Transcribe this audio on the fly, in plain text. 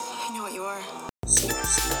I know what you are.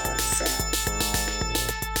 Source Not Found.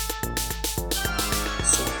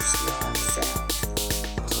 Source Not Found.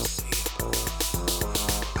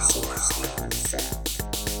 Source Not Found.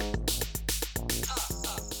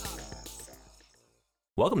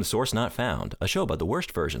 Welcome to Source Not Found, a show about the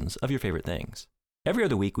worst versions of your favorite things. Every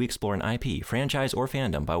other week, we explore an IP, franchise, or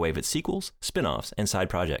fandom by way of its sequels, spin-offs, and side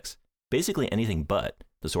projects. Basically anything but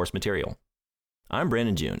the source material. I'm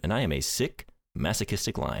Brandon June, and I am a sick,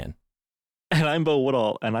 masochistic lion. And I'm Bo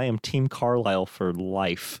Woodall, and I am Team Carlisle for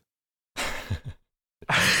life. Oh,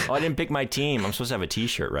 I didn't pick my team. I'm supposed to have a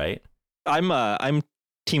t-shirt, right? I'm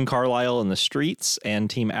Team Carlisle in the streets and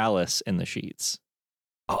Team Alice in the sheets.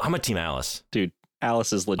 Oh, I'm a Team Alice. Dude,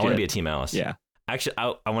 Alice is legit. I want to be a Team Alice. Yeah. Actually,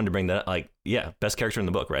 I wanted to bring that up. Best character in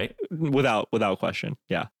the book, right? Without question.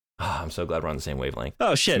 Yeah. Oh, I'm so glad we're on the same wavelength.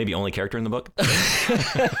 Oh, shit. Maybe only character in the book.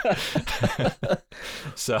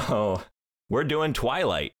 So we're doing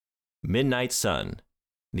Twilight, Midnight Sun,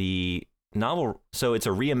 the novel. So it's a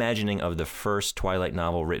reimagining of the first Twilight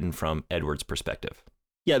novel written from Edward's perspective.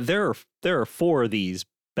 Yeah, there are four of these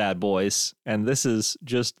bad boys, and this is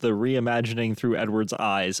just the reimagining through Edward's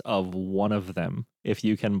eyes of one of them, if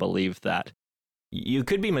you can believe that. You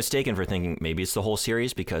could be mistaken for thinking maybe it's the whole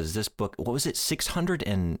series, because this book, what was it,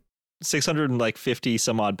 650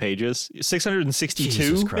 some odd pages, 662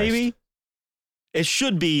 Jesus Christ. maybe. It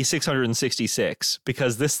should be 666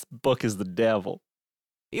 because this book is the devil.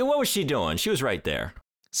 Yeah, what was she doing? She was right there.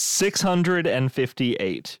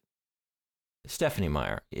 658. Stephanie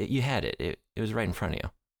Meyer, you had it. It was right in front of you.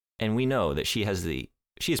 And we know that she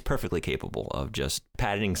is perfectly capable of just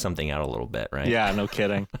padding something out a little bit, right? Yeah, no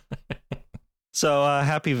kidding. So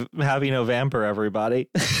happy November, everybody.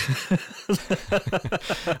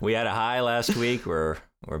 We had a high last week. We're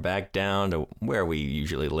back down to where we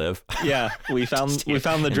usually live. Yeah, we found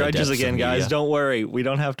the dredges again, guys. Don't worry. We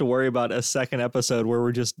don't have to worry about a second episode where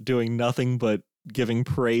we're just doing nothing but giving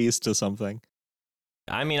praise to something.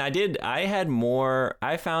 I mean, I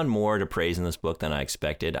found more to praise in this book than I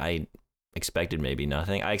expected. I expected maybe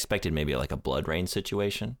nothing. I expected maybe like a blood rain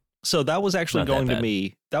situation. So that was actually Not that going to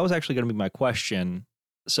be my question.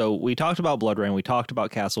 So we talked about Blood Rain, we talked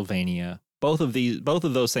about Castlevania. Both of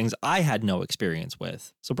those things I had no experience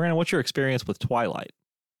with. So Brandon, what's your experience with Twilight?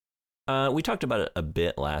 We talked about it a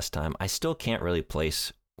bit last time. I still can't really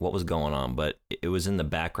place what was going on, but it was in the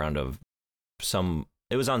background of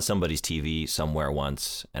it was on somebody's TV somewhere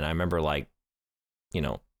once, and I remember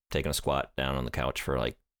taking a squat down on the couch for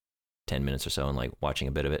 10 minutes or so and watching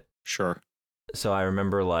a bit of it. Sure. So I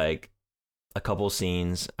remember a couple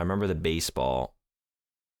scenes. I remember the baseball.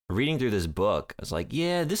 Reading through this book, I was like,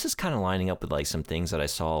 yeah, this is kind of lining up with some things that I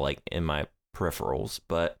saw in my peripherals.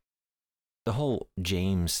 But the whole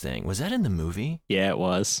James thing, was that in the movie? Yeah, it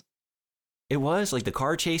was. It was? The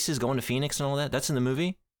car chases going to Phoenix and all that? That's in the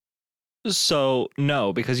movie? So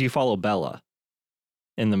no, because you follow Bella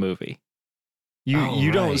in the movie.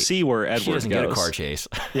 You don't see where Edward She doesn't goes. get a car chase.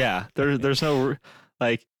 Yeah, there's no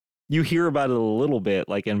you hear about it a little bit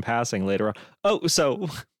in passing later on. Oh, so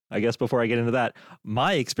I guess before I get into that,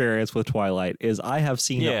 my experience with Twilight is I have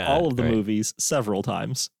seen all of the movies several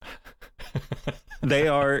times. They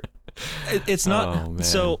are, it's not,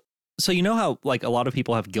 so you know how a lot of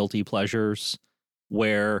people have guilty pleasures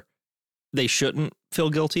where they shouldn't feel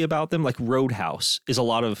guilty about them? Roadhouse is a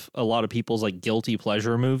lot of people's guilty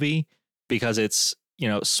pleasure movie because it's,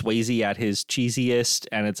 Swayze at his cheesiest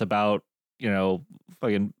and it's about,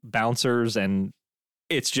 fucking bouncers and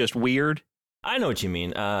it's just weird. I know what you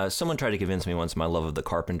mean. Someone tried to convince me once my love of the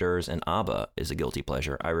Carpenters and ABBA is a guilty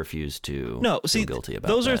pleasure. I refuse to feel guilty about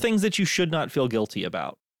those that. are things that you should not feel guilty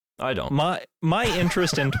about. I don't. My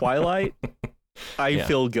interest in Twilight, I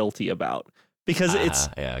feel guilty about because it's...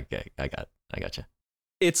 Yeah, okay. I got you.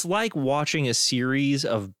 It's like watching a series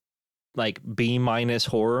of B-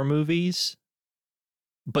 horror movies,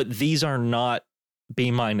 but these are not B-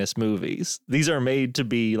 movies. These are made to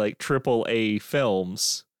be AAA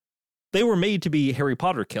films. They were made to be Harry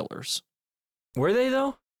Potter killers. Were they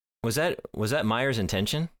though? Was that Meyer's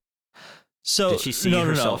intention? So did she see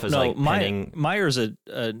herself as penning? Meyer's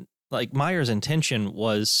Meyer's intention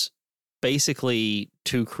was basically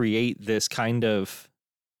to create this kind of,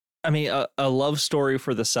 a love story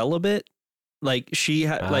for the celibate. She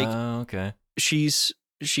had okay. She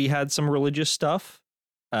had some religious stuff.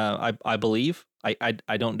 I believe. I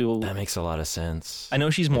don't do. That makes a lot of sense. I know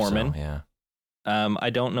she's Mormon. So, yeah. I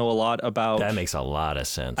don't know a lot about. That makes a lot of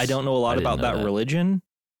sense. I don't know a lot about that religion,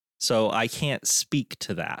 so I can't speak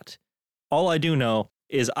to that. All I do know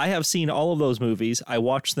is I have seen all of those movies. I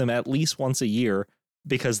watch them at least once a year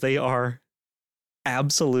because they are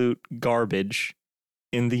absolute garbage.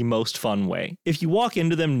 in the most fun way. If you walk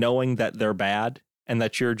into them knowing that they're bad and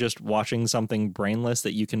that you're just watching something brainless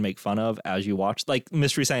that you can make fun of as you watch, like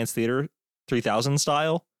Mystery Science Theater 3000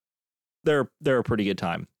 style, they're a pretty good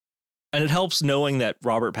time. And it helps knowing that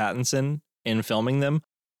Robert Pattinson, in filming them,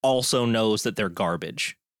 also knows that they're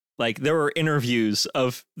garbage. Like, there were interviews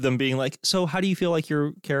of them being like, so how do you feel like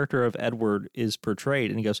your character of Edward is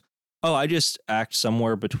portrayed? And he goes, oh, I just act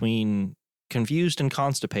somewhere between confused and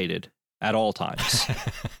constipated at all times.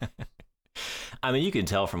 I mean, you can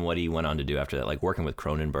tell from what he went on to do after that, like working with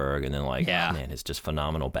Cronenberg, and then like, Yeah. oh, man, it's just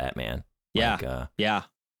phenomenal Batman. Yeah. Like, Yeah.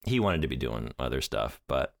 he wanted to be doing other stuff,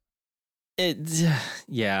 but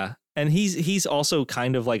Yeah. And he's also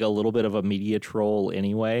kind of like a little bit of a media troll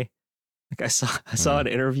anyway. Like I saw an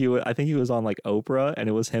interview, I think he was on like Oprah, and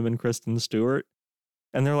it was him and Kristen Stewart.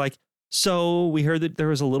 And they're like, so we heard that there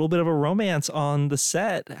was a little bit of a romance on the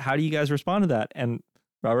set. How do you guys respond to that? And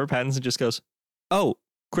Robert Pattinson just goes, oh,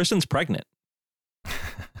 Kristen's pregnant.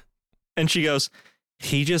 And she goes,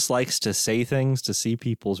 he just likes to say things to see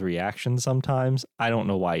people's reactions sometimes. I don't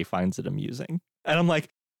know why he finds it amusing. And I'm like,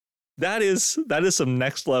 that is some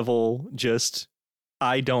next level, just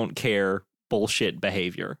I don't care bullshit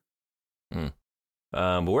behavior.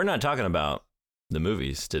 But we're not talking about the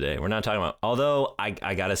movies today. We're not talking about, although I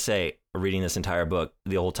gotta say, reading this entire book,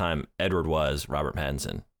 the whole time, Edward was Robert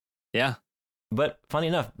Pattinson. Yeah. But funny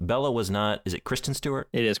enough, Bella was not, is it Kristen Stewart?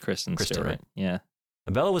 It is Kristen Stewart. Right? Yeah.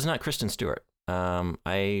 Bella was not Kristen Stewart.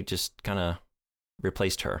 I just kind of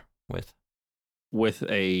replaced her with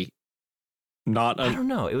a not a, I don't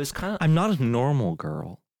know. It was kind of, I'm not a normal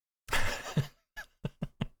girl.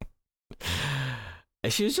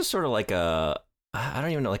 she was just sort of like I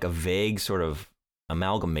don't even know, like a vague sort of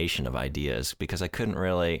amalgamation of ideas, because I couldn't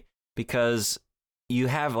really, because you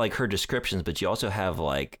have like her descriptions, but you also have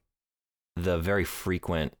like the very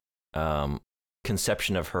frequent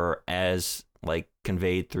conception of her as like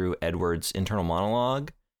conveyed through Edward's internal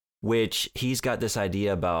monologue, which he's got this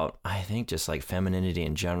idea about, I think, just like femininity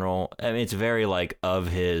in general. I mean, it's very like of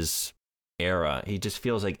his era. He just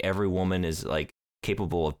feels like every woman is like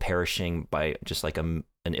capable of perishing by just like an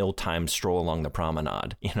ill-timed stroll along the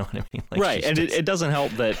promenade. You know what I mean? Like, right. And it doesn't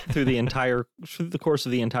help that through the course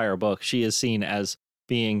of the entire book, she is seen as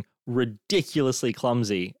being ridiculously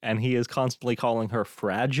clumsy, and he is constantly calling her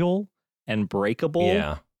fragile and breakable.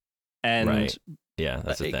 Yeah. And right. Yeah,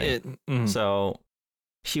 that's the thing. So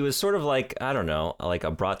she was sort of like, I don't know, like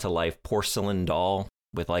a brought to life porcelain doll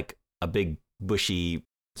with like a big bushy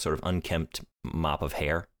sort of unkempt mop of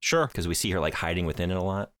hair. Sure. Because we see her like hiding within it a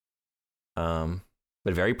lot.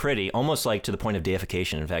 But very pretty, almost like to the point of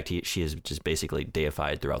deification. In fact, she is just basically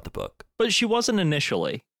deified throughout the book. But she wasn't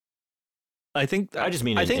initially. I think I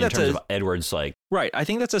mean, in terms of Edward's like, right. I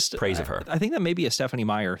think that's a praise of her. I think that may be a Stephanie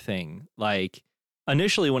Meyer thing. Like,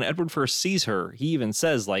 initially, when Edward first sees her, he even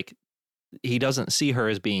says like he doesn't see her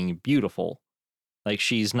as being beautiful. Like,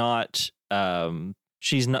 she's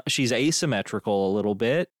asymmetrical a little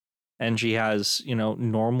bit, and she has,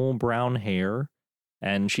 normal brown hair,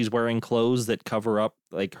 and she's wearing clothes that cover up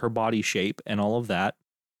like her body shape and all of that.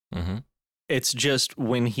 Mm-hmm. It's just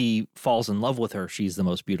when he falls in love with her, she's the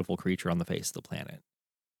most beautiful creature on the face of the planet.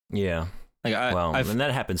 Yeah. Like, and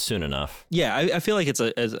that happens soon enough. Yeah, I feel like it's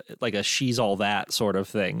a she's all that sort of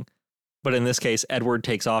thing. But in this case, Edward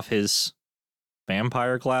takes off his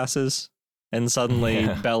vampire glasses, and suddenly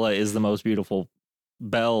Bella is the most beautiful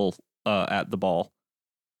belle at the ball.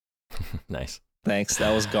 Nice. Thanks.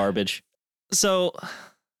 That was garbage. So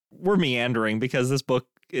we're meandering because this book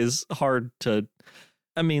is hard to...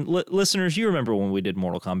 I mean, listeners, you remember when we did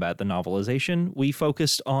Mortal Kombat, the novelization? We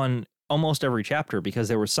focused on almost every chapter because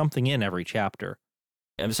there was something in every chapter.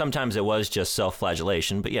 And sometimes it was just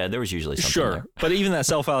self-flagellation, but yeah, there was usually something there. But even that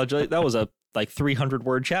self-flagellation, that was a like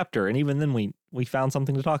 300-word chapter, and even then we found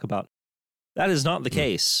something to talk about. That is not the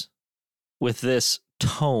case with this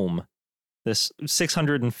tome, this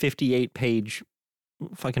 658-page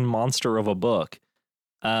fucking monster of a book.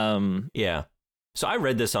 Yeah. So I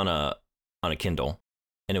read this on a Kindle,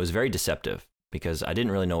 and it was very deceptive because I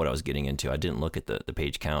didn't really know what I was getting into. I didn't look at the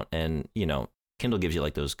page count, and Kindle gives you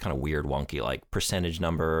like those kind of weird, wonky like percentage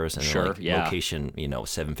numbers and location,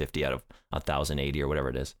 750 out of 1080 or whatever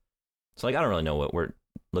it is. So like I don't really know what we're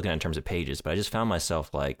looking at in terms of pages, but I just found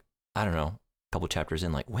myself like, I don't know, a couple chapters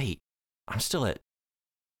in, like, wait, I'm still at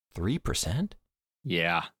 3%?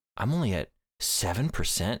 Yeah. I'm only at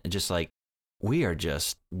 7%? Just like, we are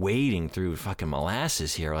just wading through fucking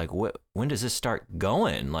molasses here. Like, when does this start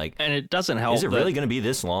going? Like, and it doesn't help. Is it really going to be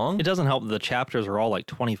this long? It doesn't help that the chapters are all like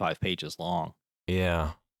 25 pages long.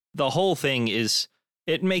 Yeah. The whole thing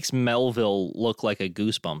it makes Melville look like a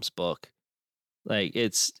Goosebumps book. Like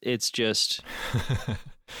it's just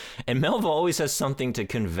And Melville always has something to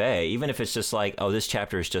convey, even if it's just like, oh, this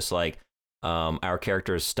chapter is just like our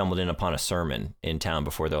characters stumbled in upon a sermon in town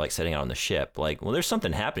before they're like setting out on the ship. Like, well, there's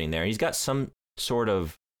something happening there. He's got some sort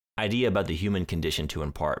of idea about the human condition to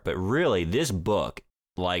impart. But really, this book,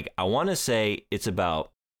 like, I want to say it's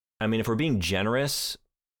about, I mean, if we're being generous,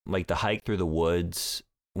 like the hike through the woods,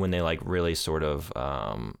 when they like really sort of,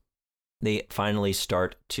 they finally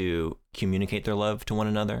start to communicate their love to one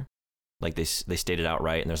another. Like they state it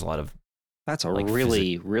outright, and there's a lot of that's a like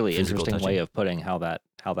really interesting touching. way of putting how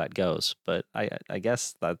that goes. But I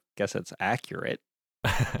guess it's accurate.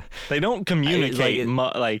 They don't communicate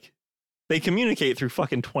they communicate through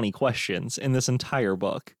fucking 20 questions in this entire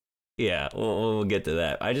book. Yeah, we'll get to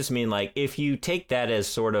that. I just mean like if you take that as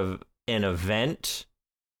sort of an event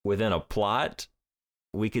within a plot,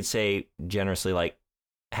 we could say generously like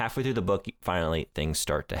halfway through the book, finally things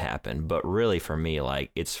start to happen. But really for me,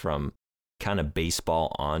 like it's from kind of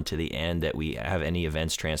baseball on to the end that we have any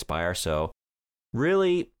events transpire. So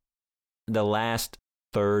really the last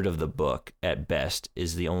third of the book at best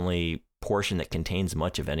is the only portion that contains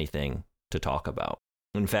much of anything to talk about.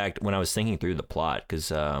 In fact, when I was thinking through the plot, because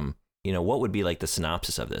what would be like the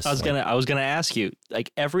synopsis of this? I was gonna ask you,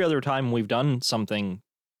 like every other time we've done something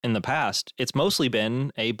in the past, it's mostly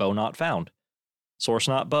been a bow not found, source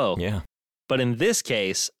not bow. Yeah. But in this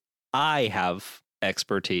case, I have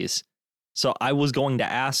expertise. So I was going to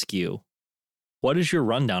ask you, what is your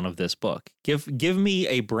rundown of this book? Give me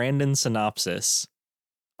a Brandon synopsis.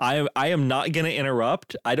 I am not going to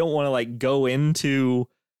interrupt. I don't want to like go into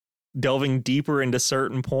delving deeper into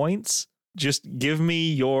certain points. Just give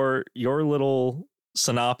me your little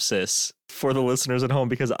synopsis for the listeners at home,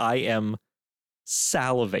 because I am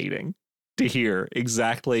salivating to hear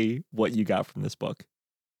exactly what you got from this book.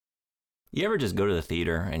 You ever just go to the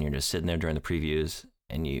theater and you're just sitting there during the previews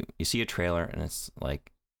and you see a trailer and it's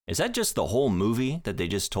like, is that just the whole movie that they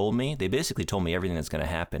just told me? They basically told me everything that's going to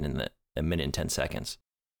happen in a minute and 10 seconds.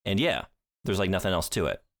 And yeah, there's like nothing else to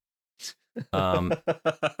it.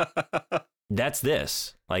 That's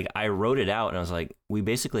this. Like I wrote it out and I was like, we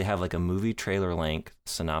basically have like a movie trailer length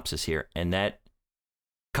synopsis here. And that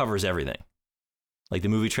covers everything. Like the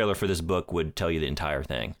movie trailer for this book would tell you the entire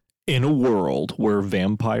thing. In a world where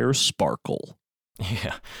vampires sparkle.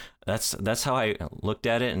 Yeah, that's how I looked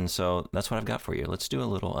at it. And so that's what I've got for you. Let's do a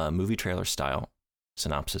little movie trailer style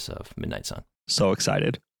synopsis of Midnight Sun. So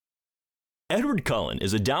excited. Edward Cullen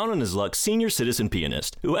is a down on his luck senior citizen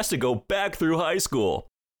pianist who has to go back through high school.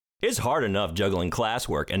 It's hard enough juggling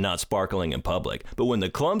classwork and not sparkling in public, but when the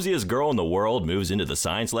clumsiest girl in the world moves into the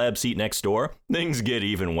science lab seat next door, things get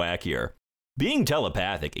even wackier. Being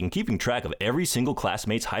telepathic and keeping track of every single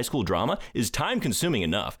classmate's high school drama is time-consuming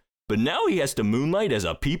enough, but now he has to moonlight as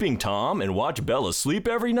a peeping Tom and watch Bella sleep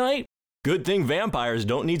every night? Good thing vampires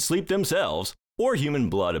don't need sleep themselves, or human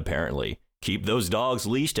blood apparently. Keep those dogs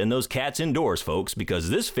leashed and those cats indoors, folks, because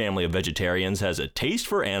this family of vegetarians has a taste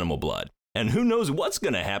for animal blood. And who knows what's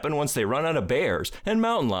going to happen once they run out of bears and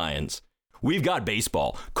mountain lions. We've got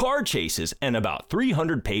baseball, car chases, and about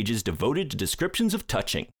 300 pages devoted to descriptions of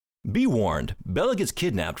touching. Be warned, Bella gets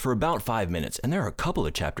kidnapped for about 5 minutes, and there are a couple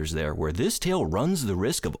of chapters there where this tale runs the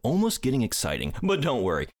risk of almost getting exciting. But don't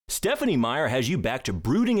worry, Stephanie Meyer has you back to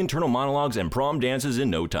brooding internal monologues and prom dances in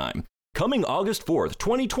no time. Coming August 4th,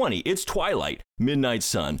 2020, it's Twilight, Midnight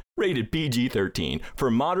Sun, rated PG-13,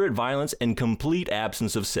 for moderate violence and complete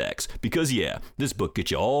absence of sex. Because yeah, this book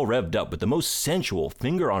gets you all revved up with the most sensual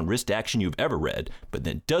finger-on-wrist action you've ever read, but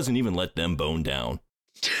then doesn't even let them bone down.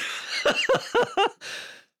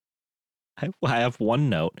 I have one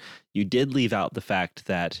note. You did leave out the fact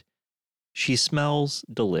that she smells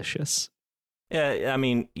delicious. Yeah, I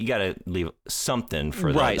mean, you got to leave something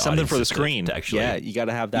for something for the screen. To actually, yeah, you got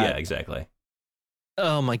to have that. Yeah, exactly.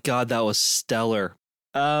 Oh my God, that was stellar.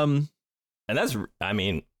 And that's, I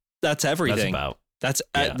mean, that's everything.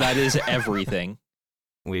 That is everything.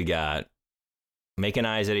 We got making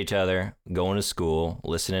eyes at each other, going to school,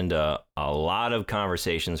 listening to a lot of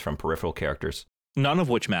conversations from peripheral characters. None of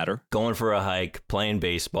which matter. Going for a hike, playing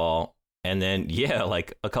baseball, and then, yeah,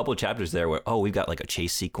 like a couple of chapters there where, we've got like a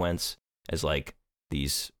chase sequence as like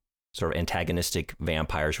these sort of antagonistic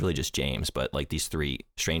vampires, really just James, but like these three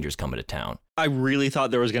strangers coming to town. I really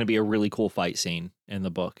thought there was going to be a really cool fight scene in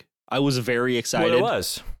the book. I was very excited. Well, it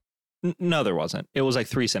was. No, there wasn't. It was like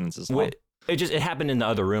 3 sentences long. It happened in the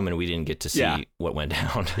other room and we didn't get to see what went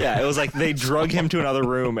down. Yeah, it was like they drug him to another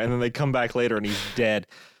room and then they come back later and he's dead.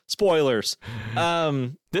 Spoilers.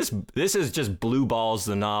 This is just Blue Balls,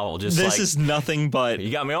 the novel. Just this is nothing but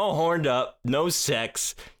you got me all horned up, no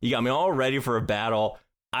sex. You got me all ready for a battle.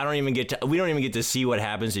 we don't even get to see what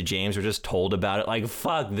happens to James. We're just told about it. Like,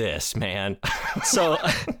 fuck this, man. So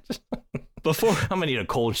before I'm gonna need a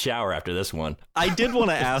cold shower after this one. I did want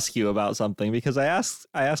to ask you about something, because I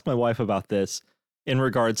asked my wife about this in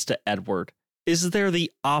regards to Edward. Is there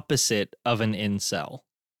the opposite of an incel?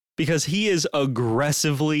 Because he is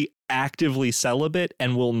aggressively, actively celibate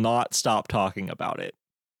and will not stop talking about it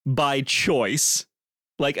by choice.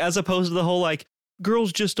 Like, as opposed to the whole, like,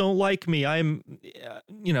 girls just don't like me. I'm,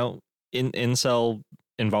 incel,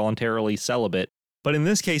 involuntarily celibate. But in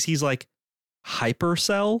this case, he's like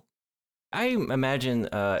hypercell. I imagine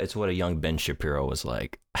it's what a young Ben Shapiro was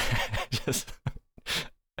like. Just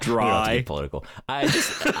dry. You don't have to be political.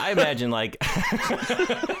 I imagine like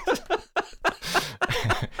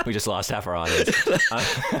we just lost half our audience.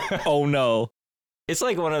 Oh no. It's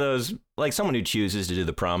like one of those, like someone who chooses to do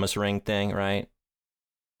the promise ring thing, right?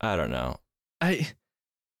 I don't know.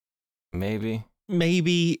 Maybe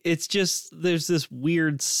it's just there's this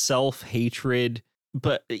weird self-hatred,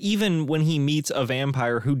 but even when he meets a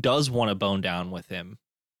vampire who does want to bone down with him,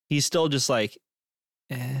 he's still just like,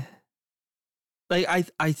 eh. Like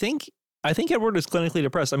I think Edward is clinically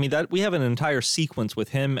depressed. I mean, that we have an entire sequence with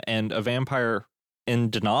him and a vampire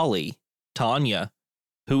in Denali, Tanya,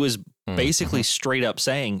 who is basically straight up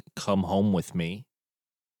saying, "Come home with me.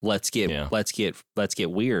 Let's get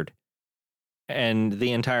weird." And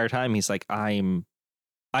the entire time he's like, I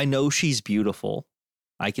know she's beautiful.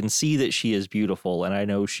 I can see that she is beautiful. And I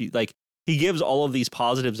know he gives all of these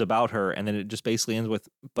positives about her. And then it just basically ends with,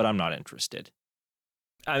 but I'm not interested.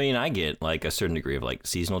 I mean, I get like a certain degree of like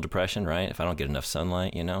seasonal depression, right? If I don't get enough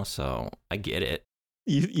sunlight, so I get it.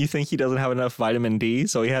 You think he doesn't have enough vitamin D?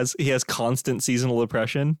 So he has constant seasonal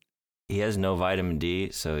depression? He has no vitamin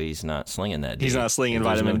D, so he's not slinging that D. He's not slinging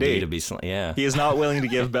vitamin D. To be yeah. He is not willing to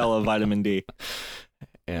give Bella vitamin D.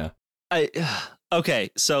 Yeah. Okay,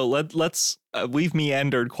 so let's we've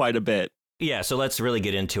meandered quite a bit. Yeah, so let's really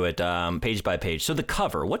get into it page by page. So the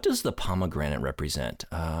cover, what does the pomegranate represent?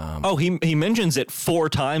 He mentions it 4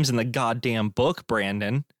 times in the goddamn book,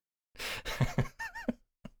 Brandon.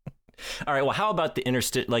 All right, well, how about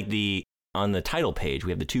the on the title page,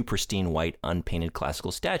 we have the 2 pristine white unpainted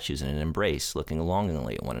classical statues in an embrace looking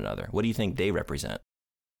longingly at one another. What do you think they represent?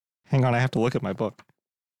 Hang on, I have to look at my book.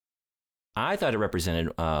 I thought it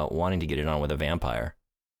represented wanting to get it on with a vampire.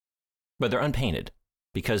 But they're unpainted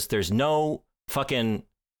because there's no fucking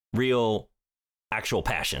real actual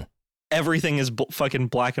passion. Everything is fucking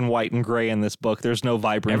black and white and gray in this book. There's no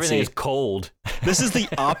vibrancy. Everything is cold. This is the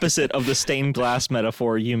opposite of the stained glass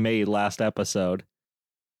metaphor you made last episode.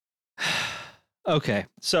 Okay,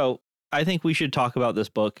 so I think we should talk about this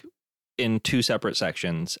book in 2 separate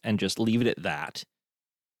sections and just leave it at that.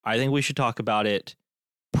 I think we should talk about it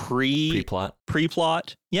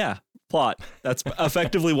pre-plot. Yeah, plot. That's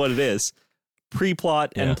effectively what it is.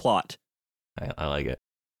 Pre-plot and plot. I like it.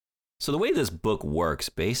 So the way this book works,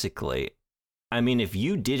 basically, I mean, if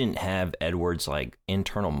you didn't have Edward's like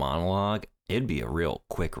internal monologue, it'd be a real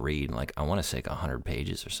quick read. Like, I want to say like 100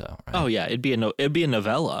 pages or so. Right? Oh yeah, it'd be a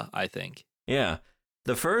novella, I think. Yeah.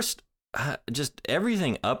 The first, just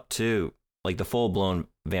everything up to like the full-blown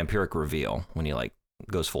vampiric reveal when he like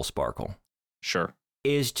goes full sparkle. Sure.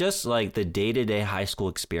 Is just like the day-to-day high school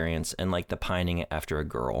experience and like the pining after a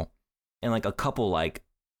girl and like a couple like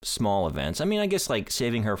small events. I mean, I guess like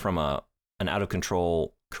saving her from an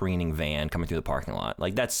out-of-control careening van coming through the parking lot.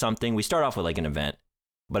 Like, that's something. We start off with like an event.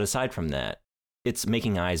 But aside from that, it's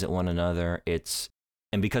making eyes at one another.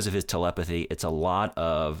 And because of his telepathy, it's a lot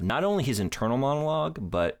of not only his internal monologue,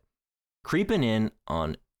 but creeping in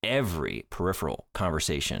on every peripheral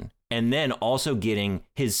conversation. And then also getting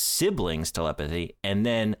his siblings' telepathy. And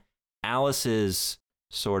then Alice's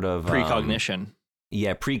sort of precognition.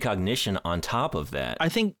 Precognition on top of that. I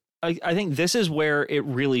think this is where it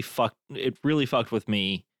really fucked with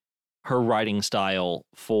me, her writing style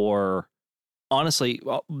for... Honestly,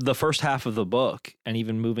 the first half of the book, and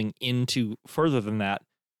even moving into further than that,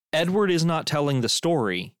 Edward is not telling the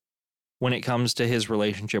story when it comes to his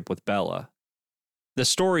relationship with Bella. The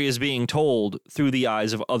story is being told through the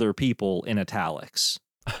eyes of other people in italics,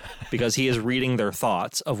 because he is reading their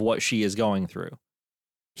thoughts of what she is going through.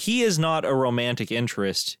 He is not a romantic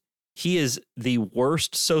interest. He is the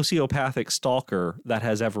worst sociopathic stalker that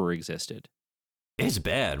has ever existed. It's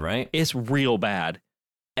bad, right? It's real bad.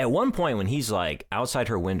 At one point when he's like outside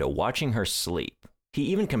her window watching her sleep, he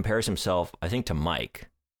even compares himself, I think, to Mike.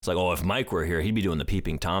 It's like, oh, if Mike were here, he'd be doing the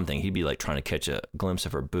peeping Tom thing. He'd be like trying to catch a glimpse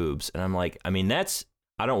of her boobs. And I'm like, I mean,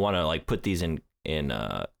 I don't want to like put these in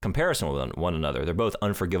comparison with one another. They're both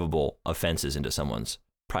unforgivable offenses into someone's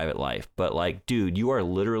private life. But like, dude, you are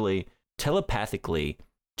literally telepathically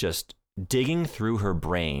just digging through her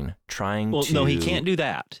brain, trying to... No, he can't do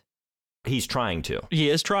that. He's trying to. He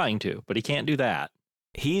is trying to, but he can't do that.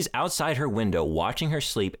 He's outside her window watching her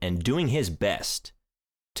sleep and doing his best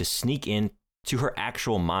to sneak in to her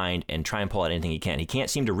actual mind and try and pull out anything he can. He can't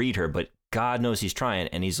seem to read her, but God knows he's trying.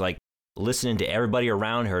 And he's like listening to everybody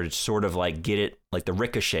around her to sort of like get it, like the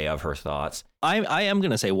ricochet of her thoughts. I am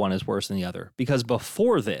going to say one is worse than the other, because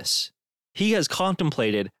before this, he has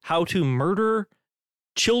contemplated how to murder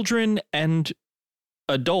children and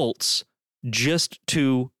adults just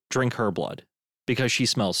to drink her blood because she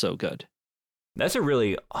smells so good. That's a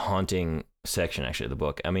really haunting section, actually, of the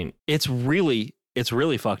book. I mean, it's really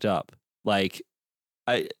fucked up. That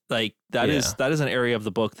is an area of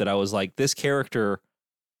the book that I was like, this character,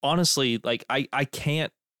 honestly, like I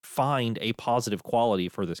can't find a positive quality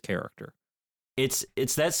for this character. It's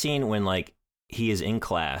that scene when like he is in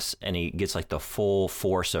class and he gets like the full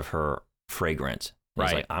force of her fragrance. Right.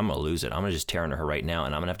 He's like, I'm gonna lose it. I'm gonna just tear into her right now,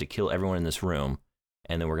 and I'm gonna have to kill everyone in this room,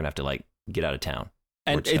 and then we're gonna have to like get out of town.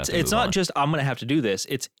 And it's not just I'm gonna have to do this.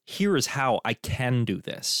 It's here is how I can do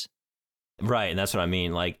this. Right, and that's what I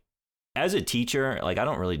mean. Like as a teacher, like I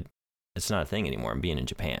don't really. It's not a thing anymore. I'm being in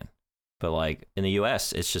Japan, but like in the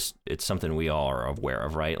U.S., it's something we all are aware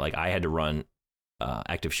of, right? Like I had to run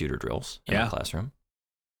active shooter drills in my classroom,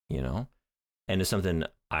 you know, and it's something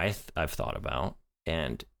I've thought about,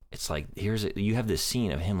 and it's like you have this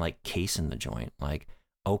scene of him like casing the joint, like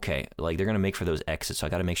okay, like they're gonna make for those exits, so I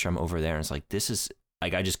got to make sure I'm over there, and it's like this is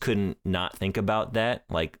like I just couldn't not think about that,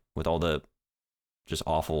 like with all the just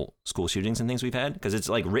awful school shootings and things we've had, because it's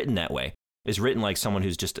like written that way. It's written like someone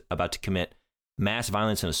who's just about to commit mass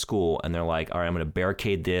violence in a school, and they're like, all right, I'm gonna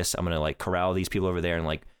barricade this, I'm gonna like corral these people over there and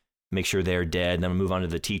like make sure they're dead, and then I'm gonna move on to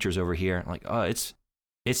the teachers over here. I'm like, oh,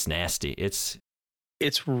 it's nasty. It's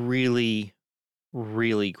really,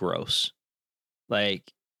 really gross.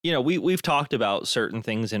 Like, you know, we've talked about certain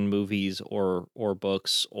things in movies or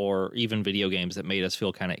books or even video games that made us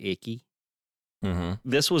feel kind of icky. Mm-hmm.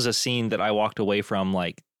 This was a scene that I walked away from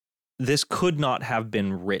like, this could not have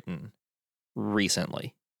been written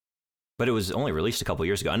recently. But it was only released a couple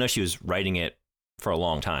years ago. I know she was writing it for a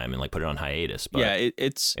long time and like put it on hiatus. But yeah,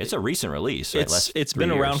 it's a recent release. Right? It's been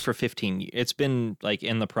around for 15. It's been like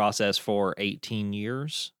in the process for 18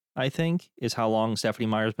 years. I think is how long Stephanie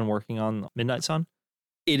Meyer's been working on Midnight Sun.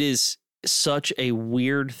 It is such a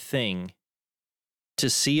weird thing to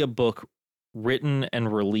see a book written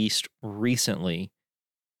and released recently,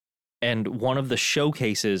 and one of the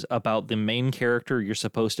showcases about the main character you're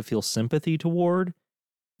supposed to feel sympathy toward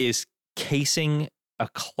is casing a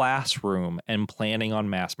classroom and planning on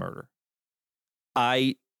mass murder.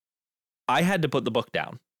 I had to put the book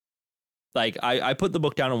down. Like I put the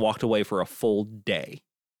book down and walked away for a full day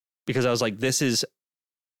because I was like, this is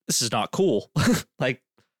not cool. Like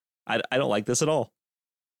I don't like this at all.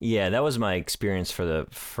 Yeah, that was my experience for the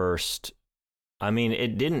first. I mean,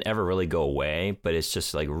 it didn't ever really go away, but it's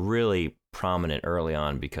just like really prominent early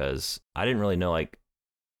on because I didn't really know, like,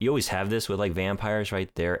 you always have this with like vampires, right?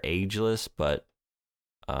 They're ageless, but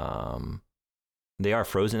they are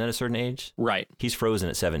frozen at a certain age. Right. He's frozen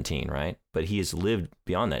at 17, right? But he has lived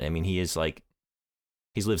beyond that. I mean, he's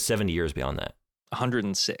lived 70 years beyond that.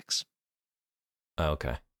 106. Oh,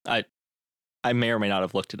 okay. I may or may not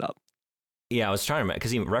have looked it up. Yeah, I was trying to,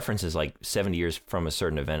 because he references like 70 years from a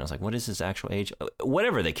certain event. I was like, what is his actual age?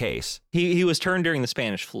 Whatever the case. He was turned during the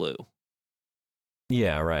Spanish flu.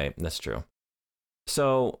 Yeah, right. That's true.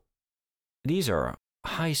 So these are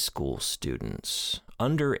high school students,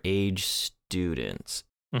 underage students.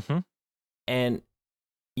 Mm-hmm. And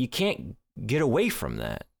you can't get away from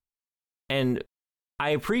that. And I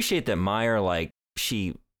appreciate that Meyer, like,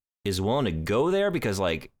 she is willing to go there because,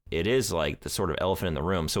 like, it is like the sort of elephant in the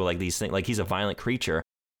room. So like these things, like he's a violent creature,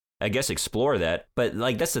 I guess explore that. But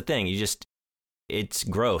like, that's the thing. It's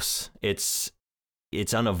gross. It's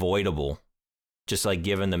unavoidable. Just like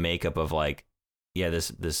given the makeup of like, yeah,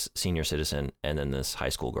 this senior citizen and then this high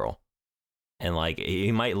school girl. And like,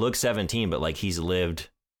 he might look 17, but like he's lived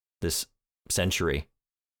this century.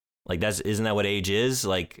 Like isn't that what age is?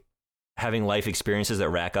 Like having life experiences that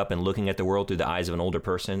rack up and looking at the world through the eyes of an older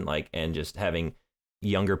person, like, and just having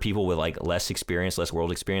younger people with like less experience, less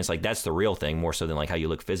world experience, like that's the real thing, more so than like how you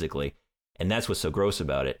look physically. And that's what's so gross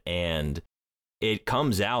about it. And it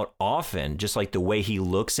comes out often, just like the way he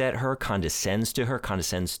looks at her, condescends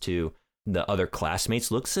to the other classmates,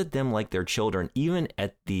 looks at them like they're children. Even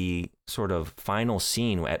at the sort of final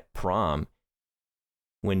scene at prom,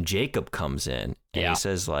 when Jacob comes in and he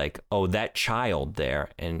says like, oh, that child there.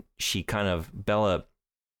 And she kind of, Bella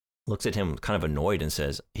looks at him kind of annoyed and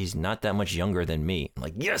says, he's not that much younger than me. I'm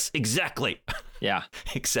like, yes, exactly. Yeah.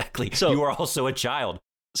 Exactly. So, you are also a child.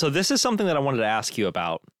 So this is something that I wanted to ask you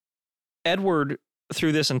about. Edward,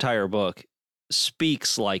 through this entire book,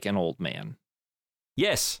 speaks like an old man.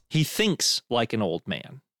 Yes. He thinks like an old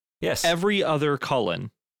man. Yes. Every other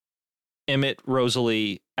Cullen, Emmett,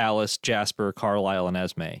 Rosalie, Alice, Jasper, Carlisle, and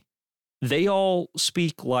Esme, they all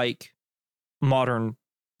speak like modern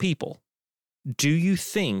people. Do you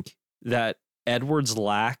think that Edward's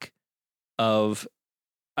lack of,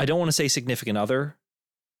 I don't want to say significant other,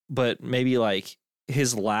 but maybe like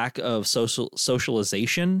his lack of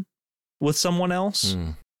socialization with someone else,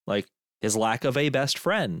 like his lack of a best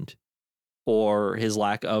friend or his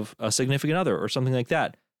lack of a significant other or something like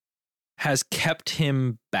that, has kept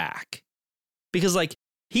him back? Because like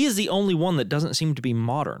he is the only one that doesn't seem to be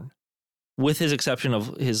modern, with his exception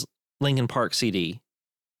of his Linkin Park CD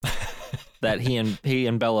that he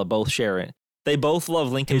and Bella both share it. They both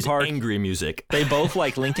love Linkin Park. Angry music. They both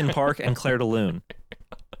like Linkin Park and Claire de Lune.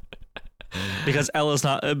 Because Bella's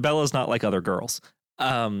not like other girls.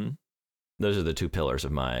 Those are the two pillars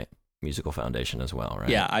of my musical foundation as well, right?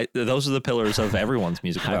 Yeah, those are the pillars of everyone's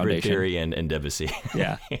musical Hybrid foundation. Theory and Debussy.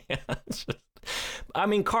 Yeah. I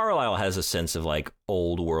mean, Carlisle has a sense of like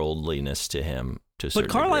old worldliness to him. To a certain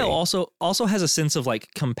But Carlisle degree. also has a sense of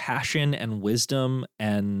like compassion and wisdom.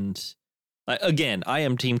 And again, I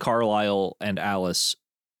am Team Carlisle and Alice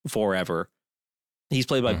forever. He's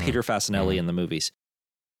played by Peter Fasinelli in the movies,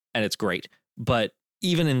 and it's great. But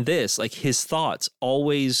even in this, like his thoughts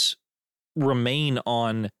always remain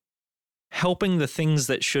on helping the things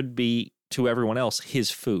that should be to everyone else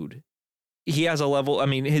his food. He has a level. I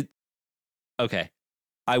mean, okay.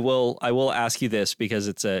 I will ask you this because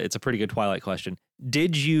it's a pretty good Twilight question.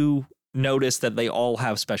 Did you notice that they all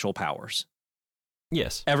have special powers?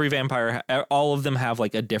 Yes. Every vampire, all of them have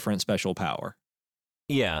like a different special power.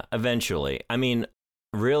 Yeah, eventually. I mean,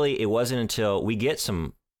 really, it wasn't until we get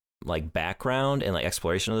some like background and like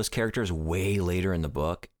exploration of those characters way later in the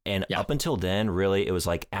book. And up until then, really, it was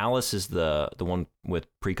like Alice is the one with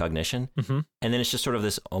precognition. And then it's just sort of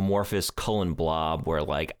this amorphous Cullen blob where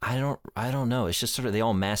like, I don't know. It's just sort of, they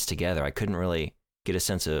all massed together. I couldn't really get a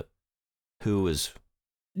sense of who was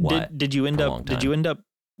what. Did you end up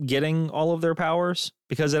getting all of their powers?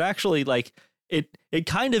 Because it actually like, it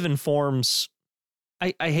kind of informs,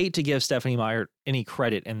 I hate to give Stephenie Meyer any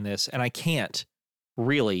credit in this, and I can't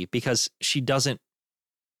really, because she doesn't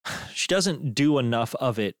do enough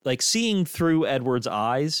of it. Like seeing through Edward's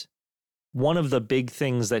eyes, one of the big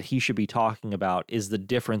things that he should be talking about is the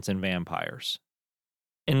difference in vampires.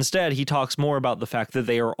 Instead, he talks more about the fact that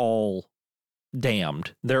they are all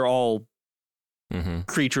damned. They're all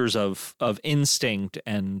creatures of instinct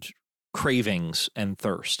and cravings and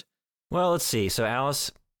thirst. Well, let's see. So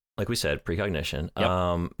Alice, like we said, precognition.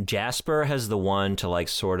 Jasper has the one to like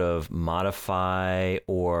sort of modify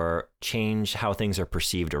or change how things are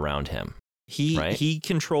perceived around him. He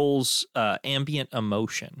controls ambient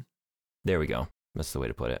emotion. There we go. That's the way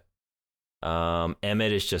to put it.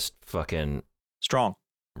 Emmett is just fucking strong,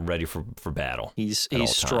 ready for battle. He's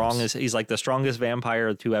strong as he's like the strongest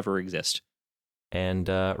vampire to ever exist. And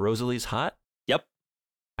Rosalie's hot. Yep,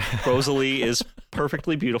 Rosalie is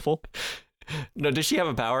perfectly beautiful. No, does she have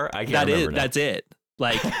a power? I can't remember now. That's it.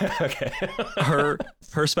 Like, okay.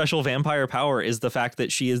 her special vampire power is the fact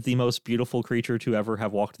that she is the most beautiful creature to ever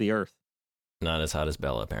have walked the earth. Not as hot as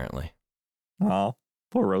Bella, apparently. Oh,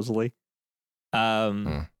 poor Rosalie.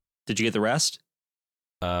 Did you get the rest?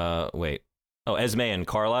 Wait. Oh, Esme and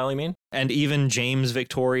Carlisle, you mean? And even James,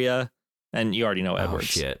 Victoria, and you already know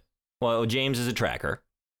Edwards. Oh, shit. Well, James is a tracker.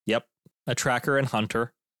 Yep. A tracker and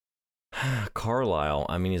hunter. Carlisle,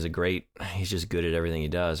 I mean, he's just good at everything he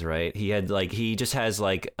does, right? He just has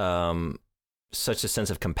like such a sense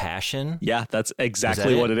of compassion. Yeah, that's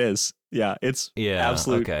exactly what it is. Yeah, it's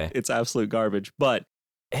absolute. Okay. It's absolute garbage. But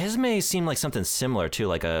Esme seemed like something similar too,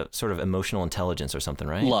 like a sort of emotional intelligence or something,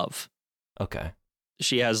 right? Love. Okay.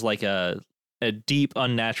 She has like a deep,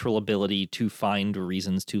 unnatural ability to find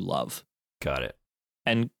reasons to love. Got it.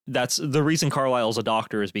 And that's the reason Carlisle's a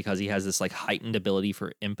doctor, is because he has this like heightened ability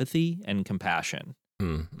for empathy and compassion.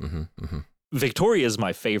 Victoria's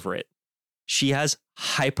my favorite. She has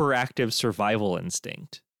hyperactive survival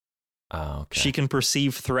instinct. Oh, okay. She can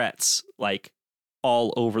perceive threats like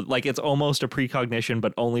all over. Like it's almost a precognition,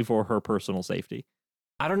 but only for her personal safety.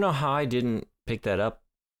 I don't know how I didn't pick that up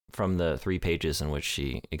from the 3 pages in which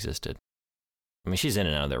she existed. I mean, she's in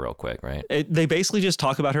and out of there real quick, right? They basically just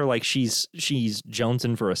talk about her like she's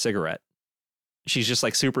jonesing for a cigarette. She's just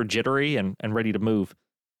like super jittery and ready to move.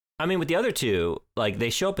 I mean, with the other two, like they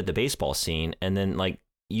show up at the baseball scene and then like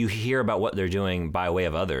you hear about what they're doing by way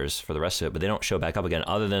of others for the rest of it, but they don't show back up again,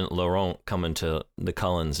 other than Laurent coming to the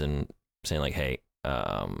Cullens and saying like, hey,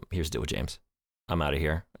 here's the deal with James. I'm out of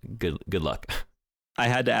here. Good luck. I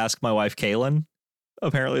had to ask my wife, Kaylin.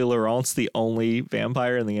 Apparently, Laurent's the only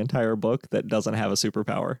vampire in the entire book that doesn't have a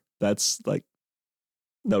superpower. That's like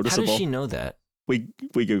noticeable. How does she know that? We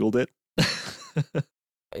Googled it.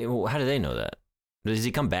 How do they know that? Does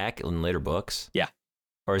he come back in later books? Yeah.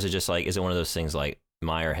 Or is it just like, is it one of those things like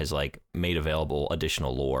Meyer has like made available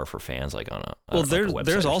additional lore for fans like on a well, like a website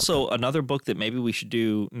there's or also something? another book that maybe we should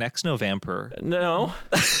do next November. No.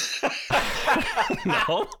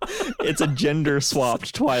 No. It's a gender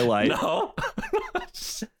swapped Twilight. No.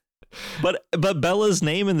 But Bella's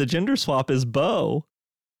name in the gender swap is Beau.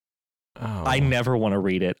 Oh. I never want to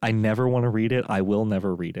read it. I never want to read it. I will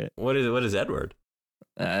never read it. What is Edward?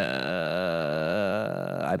 I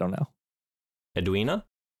don't know. Edwina?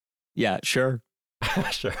 Yeah, sure.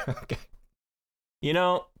 Sure. Okay. You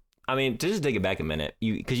know, I mean, to just take it back a minute,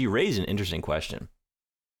 because you raised an interesting question.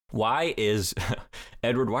 Why is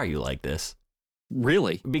Edward? Why are you like this?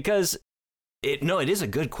 Really? Because it is a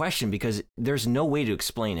good question, because there's no way to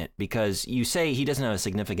explain it, because you say he doesn't have a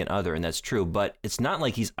significant other, and that's true, but it's not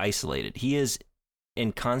like he's isolated. He is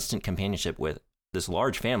in constant companionship with this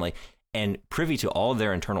large family and privy to all of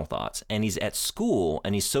their internal thoughts. And he's at school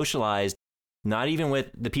and he's socialized, not even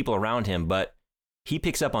with the people around him, but he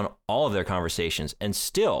picks up on all of their conversations. And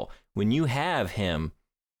still, when you have him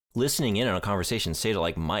listening in on a conversation, say to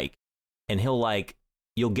like Mike, and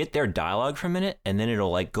you'll get their dialogue for a minute, and then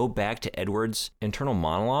it'll like go back to Edward's internal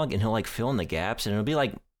monologue, and he'll like fill in the gaps, and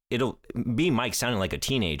it'll be Mike sounding like a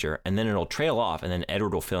teenager, and then it'll trail off, and then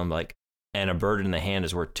Edward will fill in like, and a bird in the hand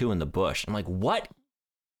is worth two in the bush. I'm like, what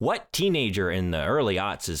teenager in the early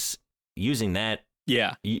aughts is using that?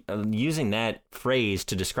 Yeah. Using that phrase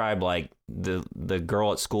to describe like the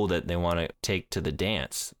girl at school that they want to take to the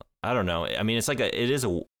dance. I don't know. I mean, it's like it is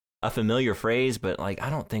a familiar phrase, but like I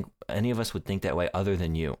don't think any of us would think that way other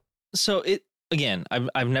than you. So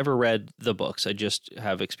I've never read the books. I just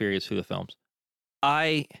have experience through the films.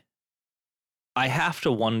 I have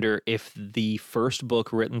to wonder if the first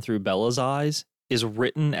book written through Bella's eyes is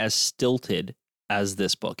written as stilted as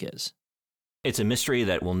this book is. It's a mystery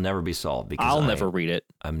that will never be solved because I'll never read it.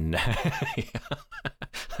 I don't know.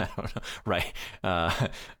 Right.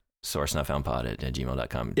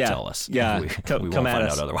 sourcenotfoundpod@gmail.com. Yeah. Tell us. Yeah. We Come won't at find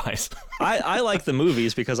us. out otherwise. I like the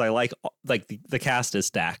movies because I like the cast is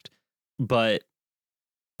stacked, but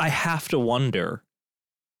I have to wonder,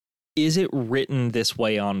 is it written this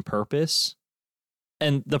way on purpose?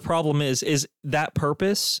 And the problem is that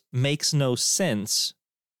purpose makes no sense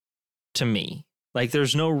to me. Like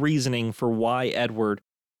there's no reasoning for why Edward,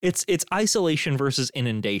 it's isolation versus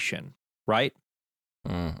inundation, right?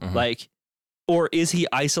 Mm-hmm. Like, or is he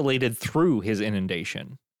isolated through his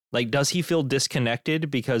inundation? Like, does he feel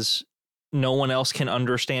disconnected because no one else can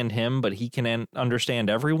understand him, but he can understand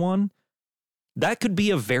everyone? That could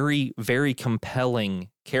be a very, very compelling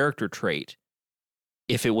character trait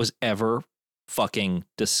if it was ever fucking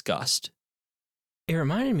discussed. It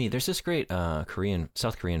reminded me, there's this great South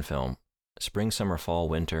Korean film, Spring, Summer, Fall,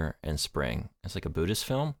 Winter, and Spring. It's like a Buddhist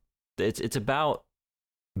film. It's about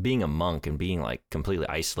being a monk and being like completely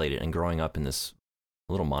isolated and growing up in this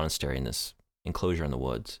little monastery in this enclosure in the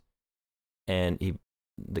woods. And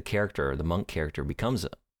the monk character becomes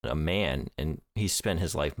a man, and he spent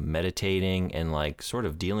his life meditating and like sort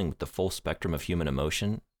of dealing with the full spectrum of human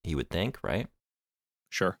emotion, you would think, right?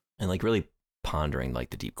 Sure. And like really pondering like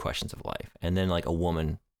the deep questions of life. And then like a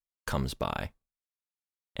woman comes by,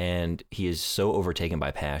 and he is so overtaken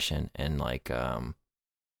by passion and like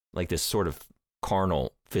this sort of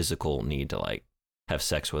carnal physical need to like have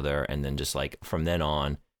sex with her, and then just like from then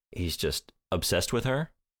on he's just obsessed with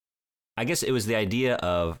her. I guess it was the idea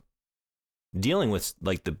of dealing with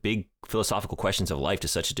like the big philosophical questions of life to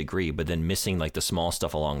such a degree, but then missing like the small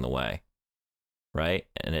stuff along the way, right?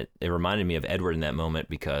 And it reminded me of Edward in that moment,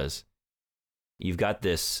 because you've got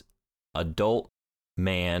this adult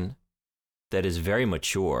man that is very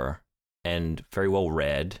mature and very well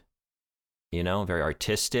read, very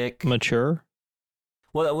artistic. Mature?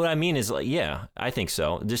 Well, what I mean is like, yeah, I think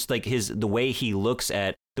so. Just like the way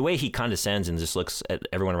he condescends and just looks at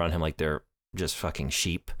everyone around him like they're just fucking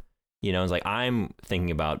sheep. It's like, I'm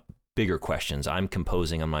thinking about bigger questions. I'm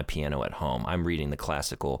composing on my piano at home. I'm reading the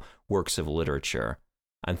classical works of literature.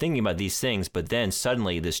 I'm thinking about these things, but then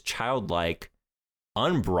suddenly this childlike,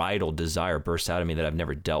 unbridled desire bursts out of me that I've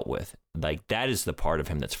never dealt with. Like, that is the part of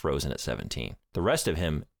him that's frozen at 17. The rest of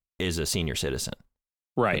him is a senior citizen.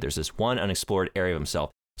 Right. But there's this one unexplored area of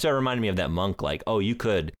himself. So it reminded me of that monk, like, oh, you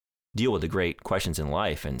could deal with the great questions in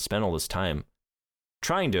life and spend all this time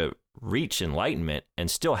trying to reach enlightenment and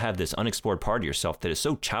still have this unexplored part of yourself that is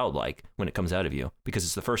so childlike when it comes out of you because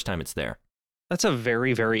it's the first time it's there. That's a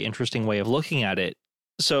very, very interesting way of looking at it.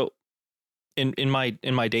 So in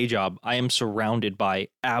my day job, I am surrounded by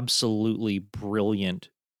absolutely brilliant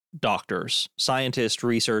doctors, scientists,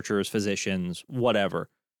 researchers, physicians, whatever.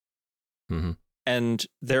 Mm-hmm. And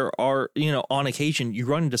there are, on occasion, you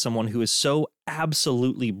run into someone who is so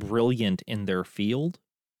absolutely brilliant in their field,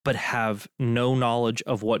 but have no knowledge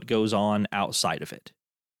of what goes on outside of it.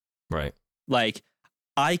 Right. Like,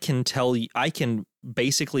 I can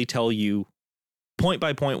basically tell you point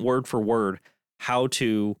by point, word for word, how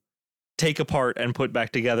to take apart and put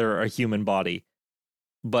back together a human body.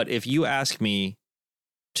 But if you ask me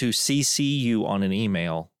to CC you on an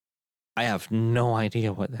email, I have no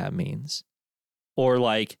idea what that means. Or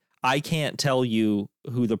like, I can't tell you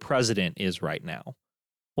who the president is right now.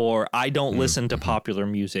 Or I don't listen to popular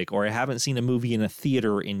music, or I haven't seen a movie in a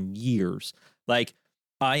theater in years. Like,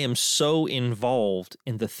 I am so involved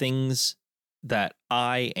in the things that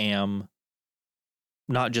I am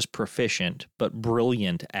not just proficient, but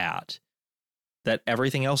brilliant at, that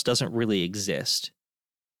everything else doesn't really exist.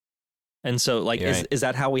 And so, like, is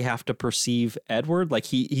that how we have to perceive Edward? Like,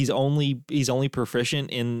 he's only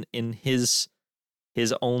proficient in his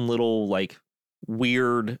own little, like,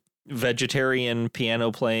 weird vegetarian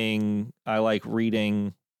piano playing, I like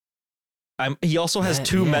reading. He also has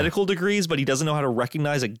two medical degrees, but he doesn't know how to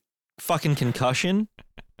recognize a fucking concussion.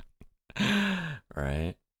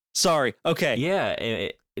 Right. Sorry. Okay.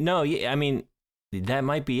 Yeah. I mean, that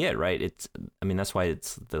might be it, right? That's why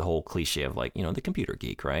it's the whole cliche of, like, the computer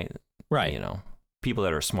geek, right? Right. People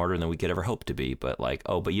that are smarter than we could ever hope to be, but like,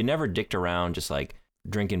 but you never dicked around just like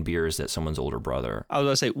drinking beers at someone's older brother. I was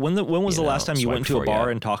going to say, when was the last time you went to a bar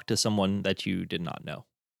and talked to someone that you did not know?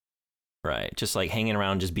 Right. Just like hanging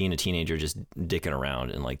around, just being a teenager, just dicking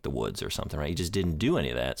around in like the woods or something, right? You just didn't do any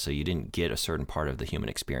of that. So you didn't get a certain part of the human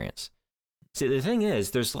experience. See, the thing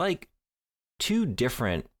is, there's like two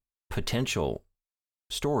different potential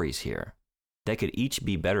stories here that could each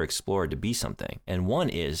be better explored to be something. And one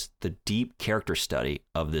is the deep character study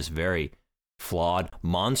of this very flawed,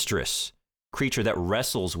 monstrous creature that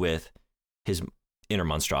wrestles with his inner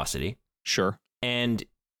monstrosity. Sure. And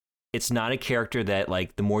it's not a character that,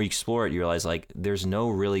 like, the more you explore it, you realize, like, there's no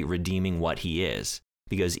really redeeming what he is.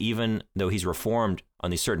 Because even though he's reformed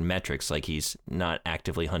on these certain metrics, like he's not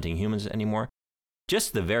actively hunting humans anymore,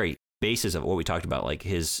 just the very basis of what we talked about, like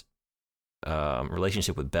his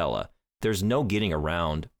relationship with Bella, there's no getting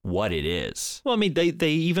around what it is. Well, I mean,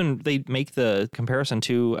 they make the comparison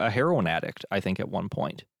to a heroin addict, I think, at one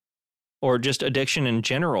point. Or just addiction in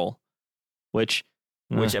general, which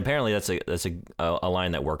apparently that's a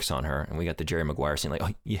line that works on her. And we got the Jerry Maguire scene, like,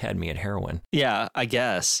 oh, you had me at heroin. Yeah, I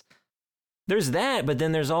guess. There's that, but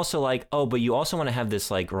then there's also like, but you also want to have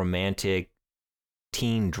this like romantic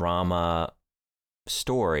teen drama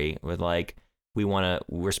story with like,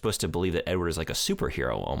 we're supposed to believe that Edward is like a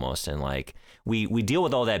superhero almost. And like, we deal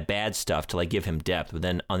with all that bad stuff to like give him depth. But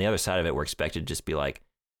then on the other side of it, we're expected to just be like,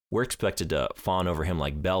 we're expected to fawn over him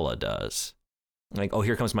like Bella does. Like, oh,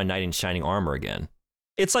 here comes my knight in shining armor again.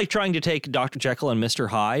 It's like trying to take Dr. Jekyll and Mr.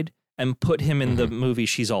 Hyde and put him in the movie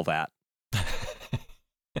She's All That.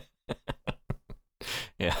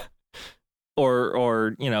 Yeah.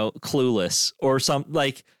 Or Clueless or some,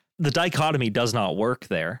 like, the dichotomy does not work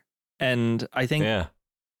there. And I think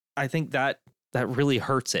that really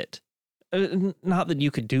hurts it. Not that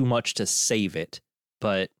you could do much to save it,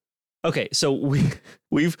 but okay, so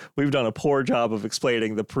we've done a poor job of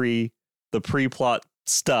explaining the pre-plot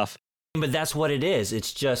stuff. But that's what it is.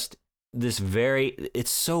 It's just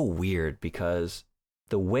it's so weird because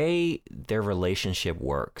the way their relationship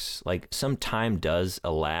works, like some time does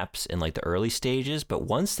elapse in like the early stages, but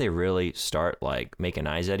once they really start like making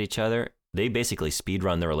eyes at each other, they basically speed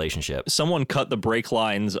run the relationship. Someone cut the brake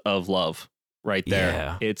lines of love right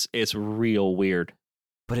there. Yeah. It's real weird.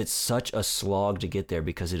 But it's such a slog to get there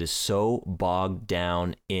because it is so bogged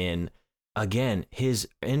down in, again, his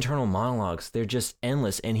internal monologues. They're just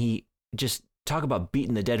endless. And he just talk about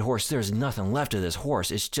beating the dead horse. There's nothing left of this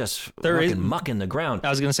horse. It's just muck in the ground. I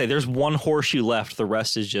was going to say, there's one horseshoe left. The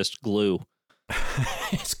rest is just glue.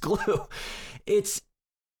 It's glue. It's,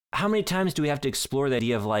 how many times do we have to explore the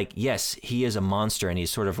idea of like, yes, he is a monster and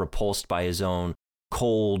he's sort of repulsed by his own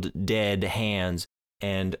cold, dead hands.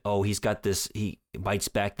 And, he's got this, he bites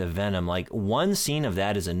back the venom. Like, one scene of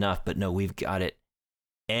that is enough, but no, we've got it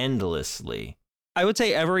endlessly. I would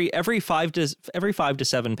say every 5 to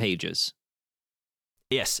 7 pages.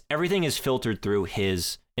 Yes, everything is filtered through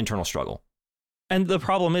his internal struggle. And the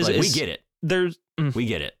problem is, like, we get it. We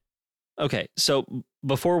get it. Okay, so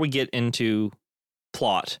before we get into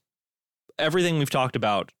plot, everything we've talked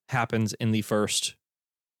about happens in the first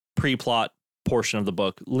pre-plot portion of the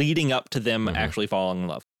book, leading up to them actually falling in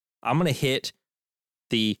love. I'm going to hit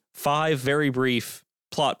the 5 very brief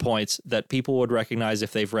plot points that people would recognize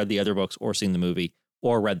if they've read the other books or seen the movie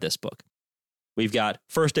or read this book. We've got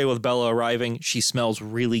first day with Bella arriving. She smells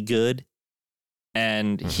really good,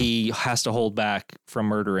 and he has to hold back from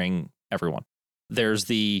murdering everyone. There's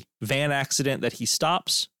the van accident that he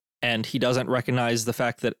stops, and he doesn't recognize the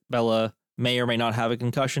fact that Bella may or may not have a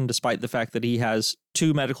concussion, despite the fact that he has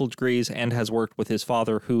 2 medical degrees and has worked with his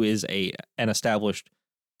father, who is an established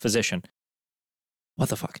physician. What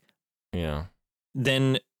the fuck? Yeah.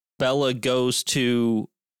 Then Bella goes to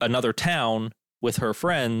another town with her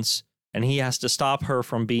friends, and he has to stop her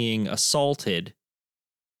from being assaulted.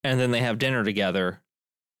 And then they have dinner together,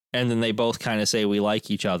 and then they both kind of say, we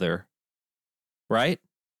like each other. Right?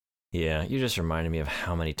 Yeah, you just reminded me of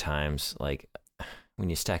how many times, like, when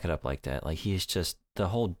you stack it up like that, like, he's just, the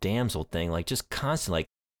whole damsel thing, like, just constant, like,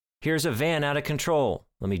 here's a van out of control.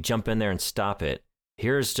 Let me jump in there and stop it.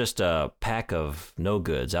 Here's just a pack of no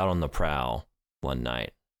goods out on the prowl one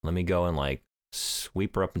night. Let me go and, like,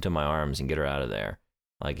 sweep her up into my arms and get her out of there.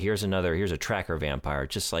 Like, here's a tracker vampire.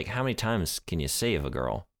 Just, like, how many times can you save a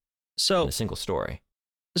girl in a single story?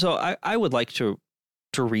 So I would like to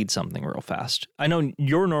read something real fast. I know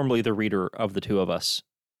you're normally the reader of the two of us,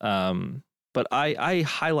 but I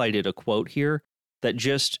highlighted a quote here that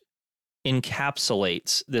just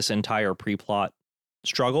encapsulates this entire pre-plot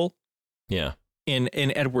struggle. Yeah. In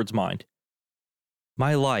Edward's mind.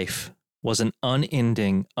 My life was an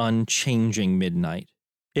unending, unchanging midnight.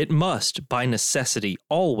 It must, by necessity,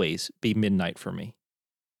 always be midnight for me.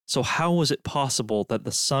 So how was it possible that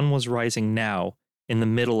the sun was rising now in the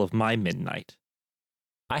middle of my midnight?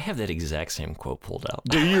 I have that exact same quote pulled out.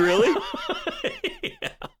 Do you really? Yeah.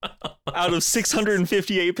 Out of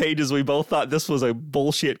 658 pages, we both thought this was a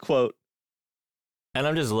bullshit quote. And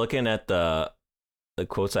I'm just looking at the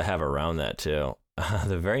quotes I have around that, too.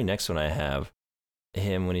 The very next one I have,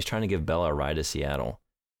 him when he's trying to give Bella a ride to Seattle.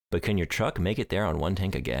 But can your truck make it there on 1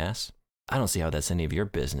 tank of gas? I don't see how that's any of your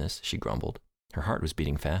business, she grumbled. Her heart was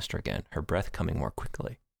beating faster again, her breath coming more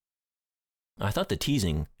quickly. I thought the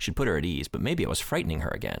teasing should put her at ease, but maybe I was frightening her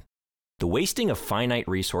again. The wasting of finite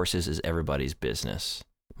resources is everybody's business.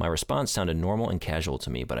 My response sounded normal and casual to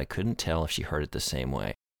me, but I couldn't tell if she heard it the same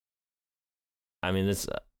way. I mean,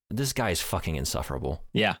 this guy is fucking insufferable.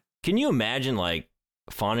 Yeah. Can you imagine, like,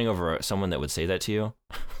 fawning over someone that would say that to you?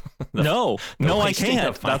 No, I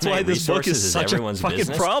can't. That's why this book is such a fucking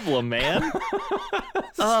business. Problem, man.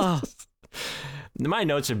 My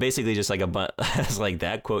notes are basically just like it's like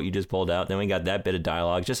that quote you just pulled out. Then we got that bit of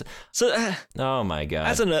dialogue. Oh my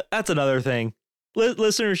god, that's another thing.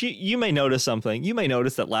 Listeners, you may notice something. You may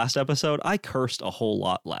notice that last episode I cursed a whole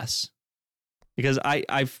lot less because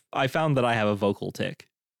I found that I have a vocal tick.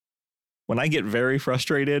 When I get very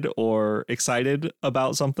frustrated or excited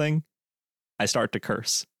about something, I start to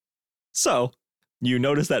curse. So you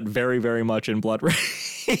notice that very, very much in Blood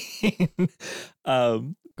Rain.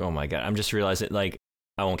 Oh my god, I'm just realizing, like,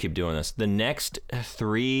 I won't keep doing this. The next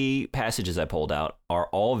 3 passages I pulled out are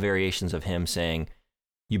all variations of him saying,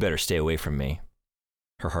 "You better stay away from me."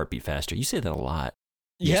 Her heart beat faster. You say that a lot.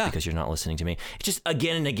 Yeah. Just because you're not listening to me. It's just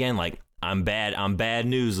again and again, like, I'm bad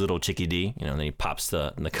news, little chickie D. You know, and then he pops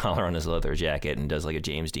the collar on his leather jacket and does like a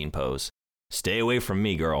James Dean pose. Stay away from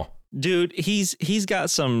me, girl. Dude, he's got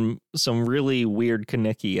some really weird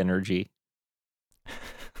Kaneki energy.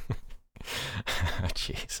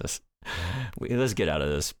 Jesus. Let's get out of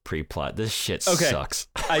this pre-plot. This shit sucks.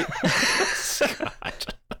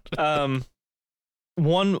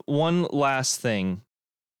 One last thing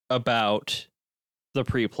about the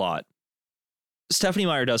pre-plot. Stephanie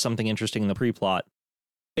Meyer does something interesting in the pre-plot.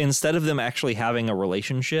 Instead of them actually having a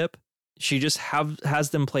relationship, she just has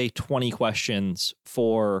them play 20 questions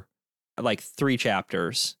for like 3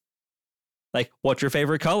 chapters. Like, what's your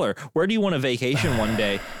favorite color? Where do you want to vacation one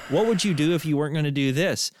day? What would you do if you weren't going to do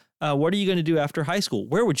this? What are you going to do after high school?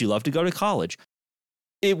 Where would you love to go to college?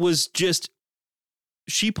 It was just,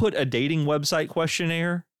 she put a dating website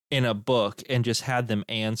questionnaire in a book and just had them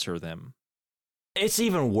answer them. It's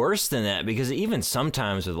even worse than that, because even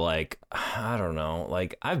sometimes with, like, I don't know,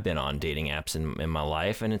 like, I've been on dating apps in my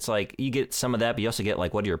life, and it's like, you get some of that, but you also get,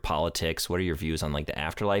 like, what are your politics? What are your views on, like, the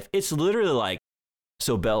afterlife? It's literally like,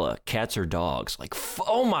 so Bella, cats or dogs? Like,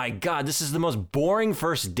 oh my God, this is the most boring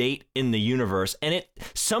first date in the universe, and it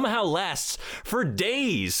somehow lasts for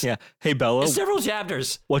days. Yeah. Hey, Bella. Several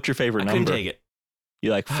chapters. What's your favorite number? I couldn't take it.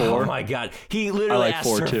 You like 4? Oh my God. He literally like asked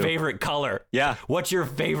 4 her too. favorite color. Yeah. What's your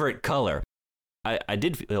favorite color? I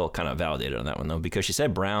did feel kind of validated on that one, though, because she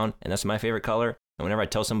said brown, and that's my favorite color. And whenever I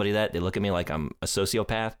tell somebody that, they look at me like I'm a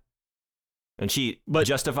sociopath. And she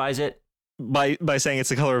justifies it. By saying it's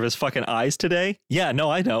the color of his fucking eyes today? Yeah, no,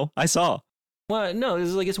 I know. I saw. Well, no,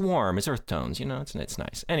 it's warm. It's earth tones, it's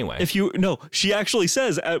nice. Anyway. She actually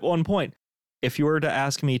says at one point, if you were to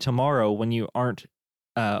ask me tomorrow when you aren't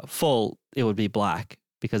full, it would be black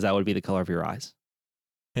because that would be the color of your eyes.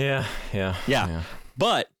 Yeah.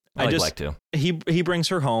 But I like black too. He brings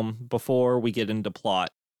her home before we get into plot,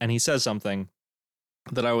 and he says something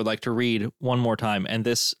that I would like to read one more time. And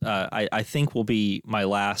this, I think, will be my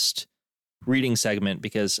last reading segment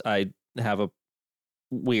because I have a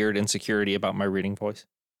weird insecurity about my reading voice.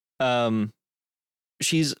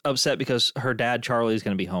 She's upset because her dad, Charlie, is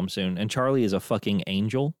going to be home soon. And Charlie is a fucking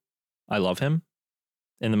angel. I love him.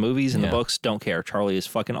 In the movies and the books, don't care. Charlie is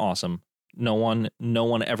fucking awesome. No one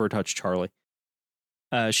ever touched Charlie.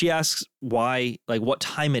 She asks why, like what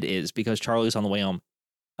time it is because Charlie's on the way home.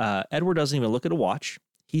 Edward doesn't even look at a watch.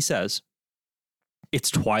 He says, "It's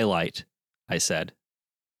twilight," I said.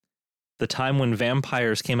 "The time when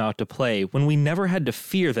vampires came out to play, when we never had to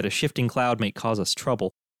fear that a shifting cloud may cause us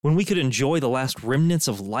trouble, when we could enjoy the last remnants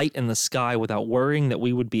of light in the sky without worrying that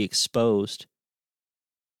we would be exposed."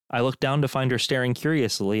 I looked down to find her staring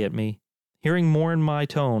curiously at me, hearing more in my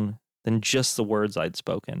tone than just the words I'd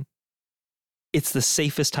spoken. "It's the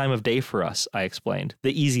safest time of day for us," I explained,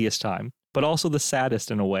 "the easiest time, but also the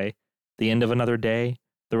saddest in a way. The end of another day,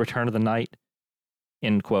 the return of the night."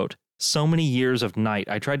 End quote. So many years of night,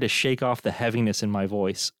 I tried to shake off the heaviness in my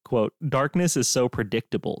voice. Quote, "Darkness is so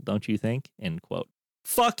predictable, don't you think?" End quote.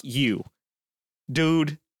 Fuck you.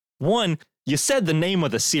 Dude. One, you said the name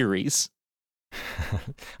of the series. I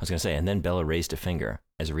was going to say, and then Bella raised a finger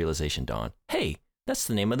as a realization dawned. Hey, that's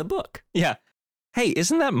the name of the book. Yeah. Hey,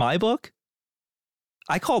 isn't that my book?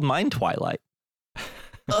 I called mine Twilight.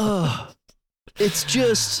 Ugh. There's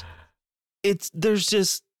just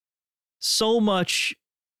so much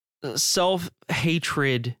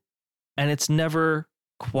self-hatred, and it's never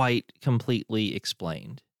quite completely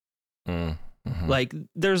explained. Mm-hmm. Like,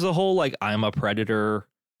 there's the whole, like, I'm a predator.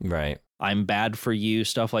 Right. I'm bad for you,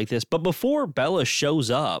 stuff like this. But before Bella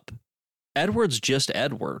shows up, Edward's just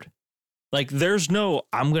Edward. Like, there's no,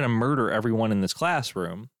 I'm going to murder everyone in this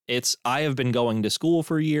classroom. It's, I have been going to school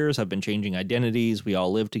for years. I've been changing identities. We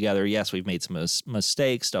all live together. Yes, we've made some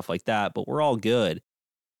mistakes, stuff like that, but we're all good.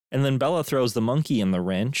 And then Bella throws the monkey in the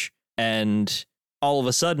wrench, and all of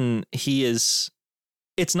a sudden, it's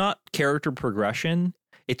not character progression.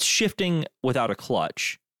 It's shifting without a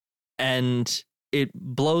clutch. And it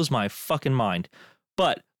blows my fucking mind.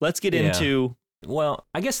 But let's get into... Well,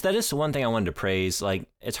 I guess that is the one thing I wanted to praise. Like,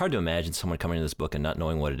 it's hard to imagine someone coming to this book and not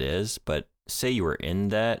knowing what it is, but say you were in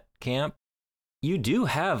that camp, you do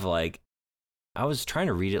have, like, I was trying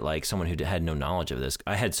to read it like someone who had no knowledge of this.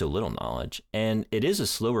 I had so little knowledge, and it is a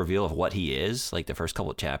slow reveal of what he is, like the first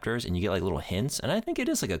couple of chapters, and you get like little hints, and I think it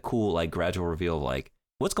is like a cool, like, gradual reveal of like,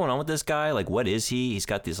 what's going on with this guy? Like, what is he? He's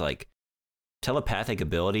got these like telepathic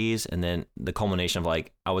abilities, and then the culmination of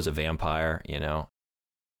like, I was a vampire,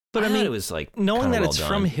 But I mean, it was like knowing that well it's done.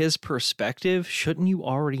 from his perspective, shouldn't you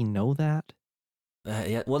already know that?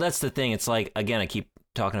 Yeah. Well, that's the thing. It's like, again, I keep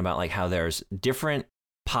talking about like how there's different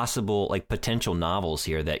possible like potential novels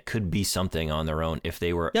here that could be something on their own if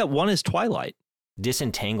they were. Yeah, one is Twilight.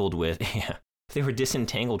 Disentangled with, if they were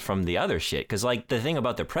disentangled from the other shit. Because like the thing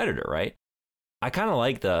about the Predator, right? I kind of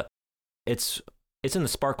like it's in the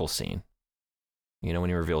sparkle scene.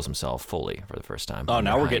 When he reveals himself fully for the first time. Oh,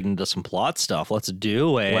 now we're getting into some plot stuff. Let's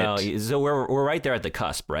do it. Well, so we're right there at the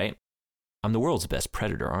cusp, right? I'm the world's best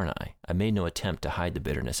predator, aren't I? I made no attempt to hide the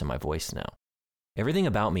bitterness in my voice now. Everything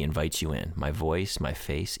about me invites you in. My voice, my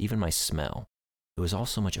face, even my smell. It was all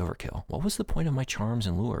so much overkill. What was the point of my charms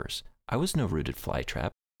and lures? I was no rooted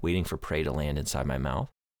flytrap, waiting for prey to land inside my mouth.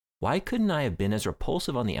 Why couldn't I have been as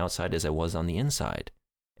repulsive on the outside as I was on the inside?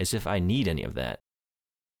 As if I need any of that.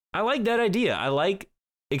 I like that idea. I like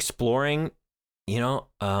exploring,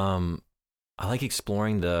 I like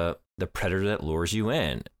exploring the predator that lures you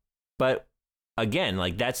in. But again,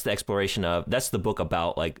 like that's the exploration that's the book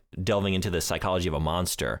about like delving into the psychology of a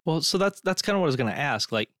monster. Well, so that's kind of what I was going to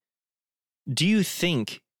ask. Like, do you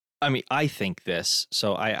think, I think this,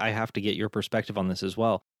 so I have to get your perspective on this as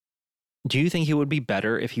well. Do you think he would be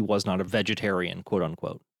better if he was not a vegetarian, quote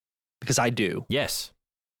unquote? Because I do. Yes.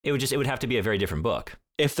 It would have to be a very different book.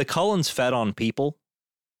 If the Cullens fed on people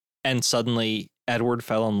and suddenly Edward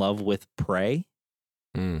fell in love with prey,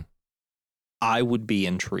 I would be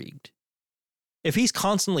intrigued. if he's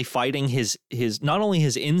constantly fighting his not only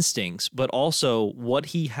his instincts, but also what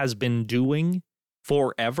he has been doing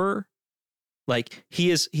forever, like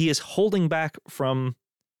he is holding back from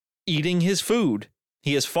eating his food.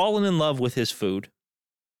 He has fallen in love with his food.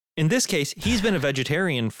 In this case, he's been a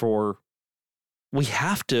vegetarian for, we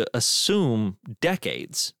have to assume,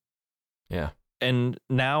 decades. Yeah. And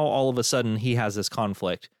now all of a sudden he has this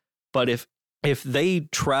conflict. But if they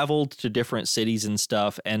traveled to different cities and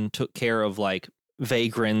stuff and took care of like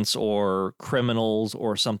vagrants or criminals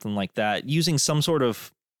or something like that, using some sort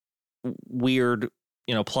of weird,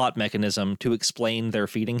 plot mechanism to explain their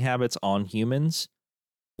feeding habits on humans.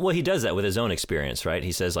 Well, he does that with his own experience, right?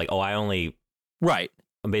 He says like, oh, right.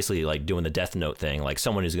 I'm basically like doing the Death Note thing, like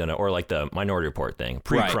someone who's or like the Minority Report thing,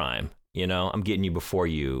 pre-crime, I'm getting you before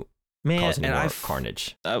you cause any more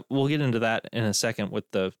carnage. We'll get into that in a second with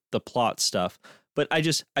the plot stuff. But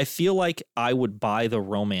I feel like I would buy the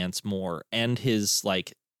romance more and his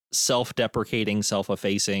like self-deprecating,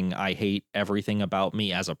 self-effacing, I hate everything about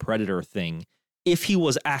me as a predator thing, if he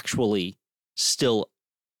was actually still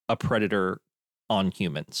a predator on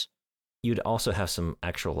humans. You'd also have some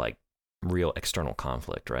actual like real external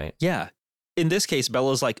conflict, right? Yeah. In this case,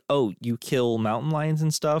 Bella's like, oh, you kill mountain lions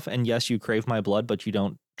and stuff, and yes, you crave my blood, but you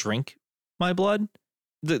don't drink my blood.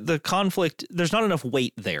 The conflict, there's not enough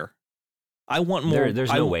weight there. I want more.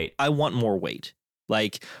 There's no weight. I want more weight.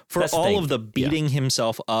 Like for That's all of the beating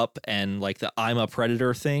himself up and like the I'm a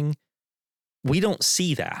predator thing, we don't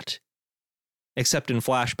see that except in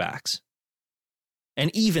flashbacks.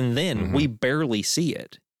 And even then, we barely see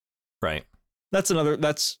it. Right.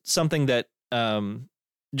 That's something that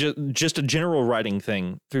just a general writing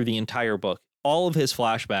thing through the entire book. All of his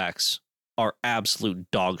flashbacks are absolute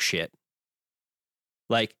dog shit.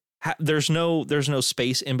 Like there's no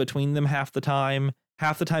space in between them half the time.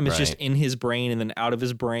 Half the time it's just in his brain and then out of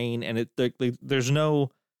his brain, and there's no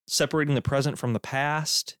separating the present from the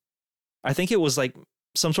past. I think it was like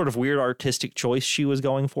some sort of weird artistic choice she was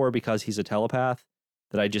going for because he's a telepath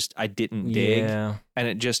that I didn't dig. Yeah. And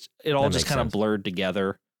it all just kind of blurred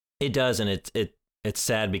together. It does, and it's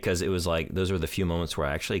sad because it was like those were the few moments where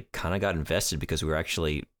I actually kind of got invested because we were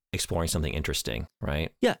actually exploring something interesting,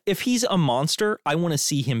 right? Yeah, if he's a monster, I want to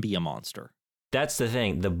see him be a monster. That's the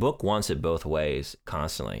thing. The book wants it both ways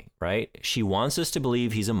constantly, right? She wants us to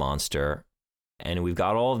believe he's a monster, and we've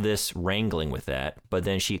got all this wrangling with that, but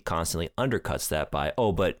then she constantly undercuts that by,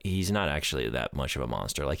 oh, but he's not actually that much of a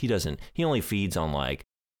monster. Like he only feeds on like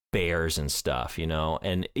bears and stuff,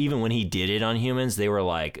 And even when he did it on humans, they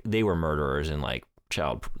were murderers and like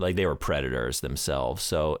they were predators themselves.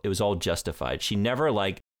 So it was all justified. She never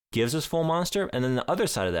like gives us full monster. And then the other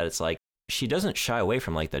side of that, it's like, she doesn't shy away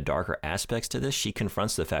from like the darker aspects to this. She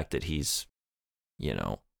confronts the fact that he's,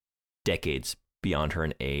 decades beyond her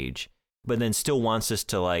in age, but then still wants us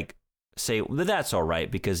to like say, well, that's all right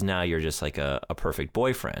because now you're just like a perfect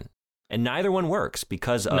boyfriend. And neither one works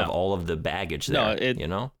because of all of the baggage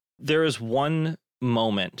there, There is one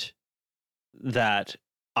moment that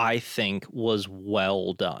I think was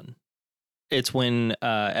well done. It's when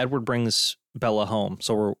Edward brings Bella home.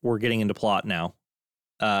 So we're getting into plot now.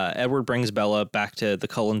 Edward brings Bella back to the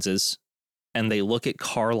Cullenses, and they look at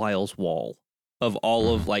Carlisle's wall of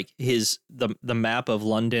all of like the map of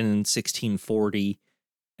London in 1640,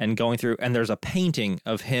 and going through, and there's a painting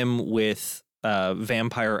of him with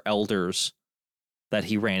vampire elders that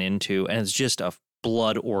he ran into, and it's just a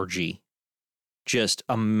blood orgy, just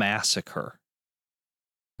a massacre.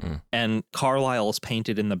 And Carlisle is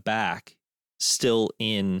painted in the back, still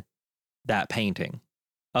in that painting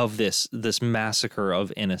of this massacre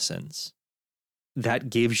of innocents. That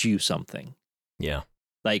gives you something. Yeah.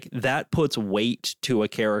 Like that puts weight to a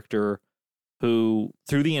character who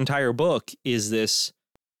through the entire book is this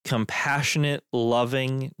compassionate,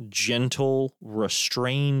 loving, gentle,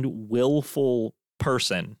 restrained, willful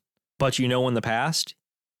person. But in the past,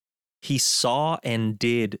 he saw and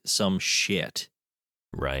did some shit.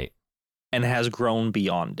 Right. And has grown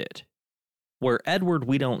beyond it. Where Edward,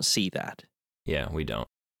 we don't see that. Yeah, we don't.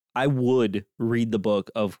 I would read the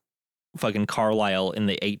book of fucking Carlisle in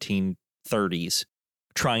the 1830s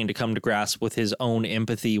trying to come to grasp with his own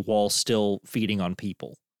empathy while still feeding on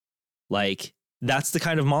people. Like, that's the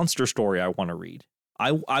kind of monster story I want to read.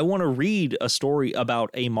 I want to read a story about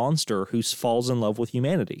a monster who falls in love with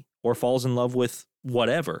humanity or falls in love with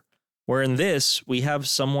whatever. Where in this, we have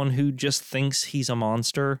someone who just thinks he's a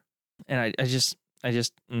monster. And I just.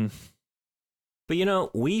 But,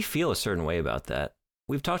 we feel a certain way about that.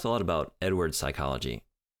 We've talked a lot about Edward's psychology.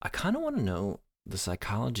 I kind of want to know the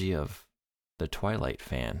psychology of the Twilight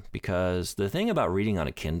fan, because the thing about reading on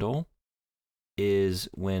a Kindle is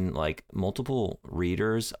when like multiple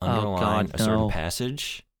readers underline a certain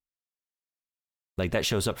passage. Like that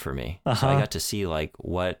shows up for me. So I got to see like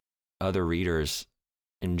what other readers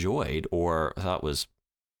enjoyed or thought was,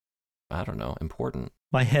 I don't know, important.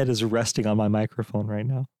 My head is resting on my microphone right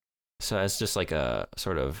now. So it's just like a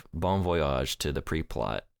sort of bon voyage to the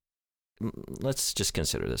pre-plot. Let's just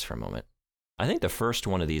consider this for a moment. I think the first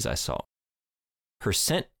one of these I saw, her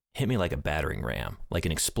scent hit me like a battering ram, like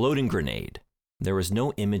an exploding grenade. There was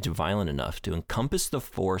no image violent enough to encompass the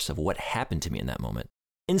force of what happened to me in that moment.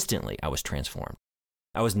 Instantly, I was transformed.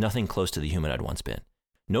 I was nothing close to the human I'd once been.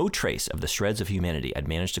 No trace of the shreds of humanity I'd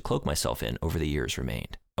managed to cloak myself in over the years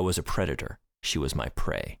remained. I was a predator. She was my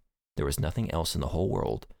prey. There was nothing else in the whole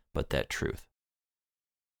world but that truth.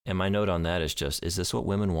 And my note on that is just, is this what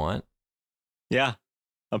women want? Yeah,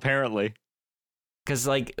 apparently. Because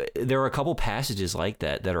like there are a couple passages like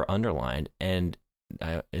that that are underlined, and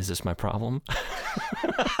is this my problem?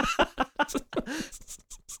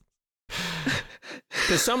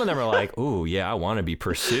 Because some of them are like, "Ooh, yeah, I want to be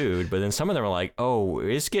pursued," but then some of them are like, "Oh,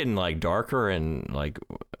 it's getting like darker and like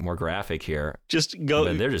more graphic here." Just go.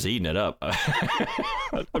 But they're just eating it up.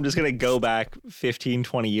 I'm just gonna go back 15,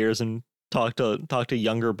 20 years and talk to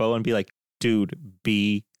younger Bo and be like, "Dude,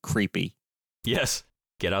 be creepy." Yes,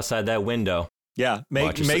 get outside that window. Yeah,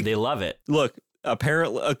 make they love it. Look,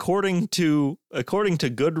 apparently, according to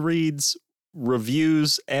Goodreads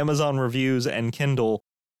reviews, Amazon reviews, and Kindle,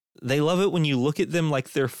 they love it when you look at them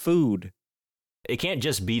like they're food. It can't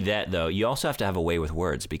just be that, though. You also have to have a way with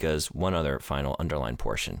words, because one other final underlined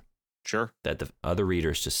portion. Sure. That the other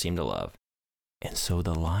readers just seem to love. And so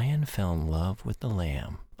the lion fell in love with the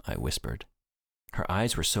lamb, I whispered. Her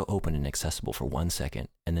eyes were so open and accessible for 1 second,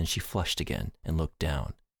 and then she flushed again and looked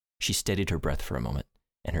down. She steadied her breath for a moment,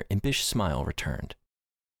 and her impish smile returned.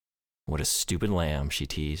 What a stupid lamb, she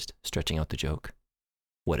teased, stretching out the joke.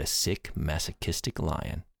 What a sick, masochistic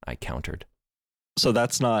lion, I countered. So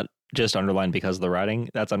that's not just underlined because of the writing,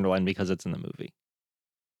 that's underlined because it's in the movie.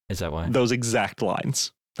 Is that why? Those exact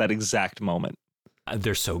lines, that exact moment.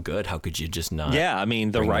 They're so good. How could you just not? Yeah, I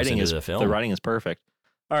mean the writing is perfect.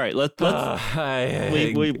 All right, let's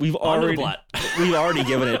we've already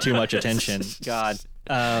given it too much attention. God.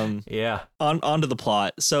 Yeah. On to the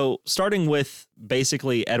plot. So starting with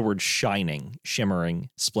basically Edward shimmering,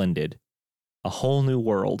 splendid, a whole new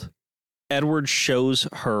world. Edward shows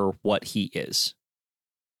her what he is.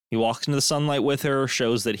 He walks into the sunlight with her,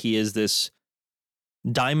 shows that he is this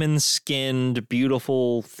diamond-skinned,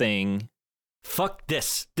 beautiful thing. Fuck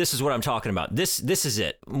this. This is what I'm talking about. This is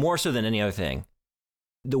it. More so than any other thing.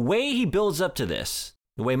 The way he builds up to this,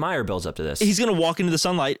 the way Meyer builds up to this. He's going to walk into the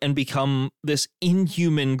sunlight and become this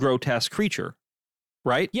inhuman, grotesque creature,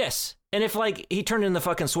 right? Yes. And if like he turned into the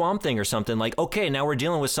fucking Swamp Thing or something, like, okay, now we're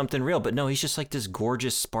dealing with something real. But no, he's just like this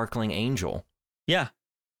gorgeous, sparkling angel. Yeah.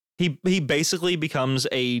 He basically becomes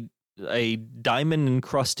a diamond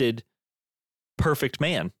encrusted, perfect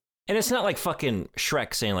man. And it's not like fucking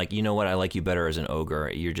Shrek saying like, you know what, I like you better as an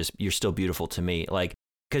ogre. You're still beautiful to me. Like,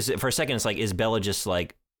 because for a second, it's like, is Bella just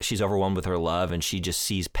like, she's overwhelmed with her love and she just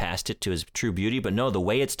sees past it to his true beauty? But no, the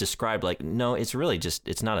way it's described, like, no, it's really just,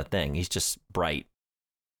 it's not a thing. He's just bright.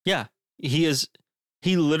 Yeah, he is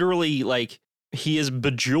bejeweled.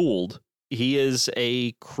 He is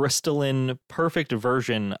a crystalline, perfect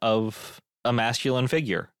version of a masculine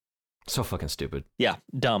figure. So fucking stupid. Yeah,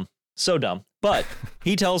 dumb. So dumb. But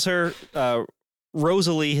he tells her,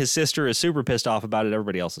 Rosalie, his sister, is super pissed off about it.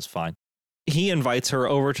 Everybody else is fine. He invites her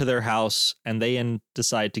over to their house, and they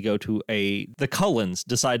decide to go to the Cullens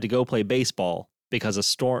decide to go play baseball because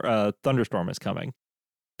a thunderstorm is coming.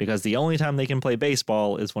 Because the only time they can play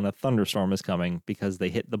baseball is when a thunderstorm is coming because they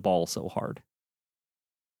hit the ball so hard.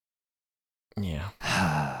 Yeah.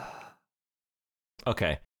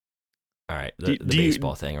 Okay. All right. The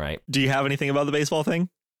baseball thing, right? Do you have anything about the baseball thing?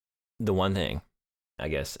 The one thing I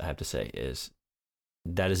guess I have to say is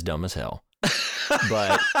that is dumb as hell.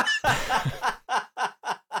 But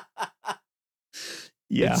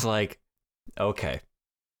yeah, it's like, okay,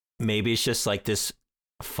 maybe it's just like this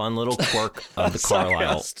fun little quirk of the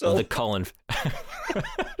Carlisle, of the Cullen.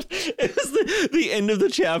 It was the end of the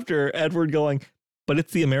chapter, Edward going, but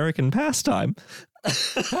it's the American pastime.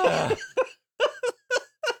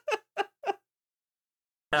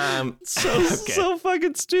 So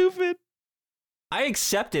fucking stupid. I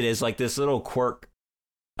accept it as like this little quirk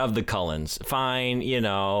of the Cullens. Fine, you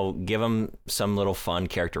know, give them some little fun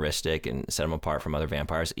characteristic and set them apart from other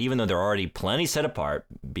vampires, even though they're already plenty set apart,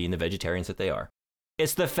 being the vegetarians that they are.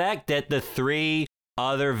 It's the fact that the three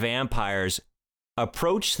other vampires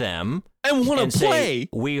approach them and want and to play. Say,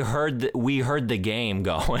 we heard the game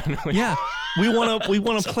going. Yeah, we want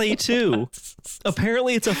to play too.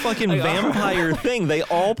 Apparently, it's a fucking vampire thing. They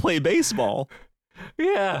all play baseball.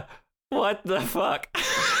 Yeah. What the fuck?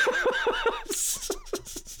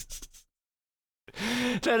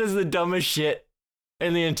 That is the dumbest shit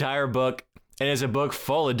in the entire book, and it's a book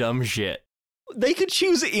full of dumb shit. They could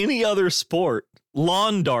choose any other sport.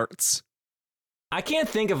 Lawn darts. I can't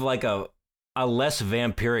think of like a less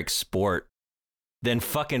vampiric sport than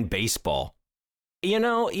fucking baseball. You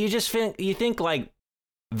know, you think like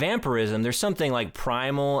vampirism, there's something like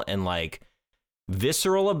primal and like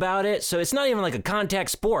visceral about it. So it's not even like a contact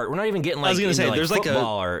sport. We're not even getting like, I was gonna say, like there's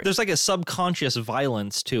like a subconscious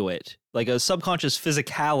violence to it, like a subconscious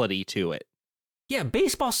physicality to it. Yeah,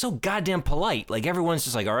 baseball's so goddamn polite. Like, everyone's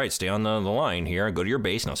just like, all right, stay on the line here. Go to your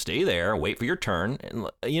base. Now stay there. Wait for your turn. And,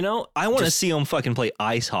 you know, I want to see them fucking play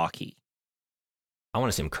ice hockey. I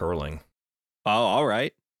want to see them curling. Oh, all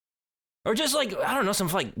right. Or just like, I don't know, some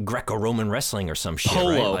like Greco-Roman wrestling or some shit,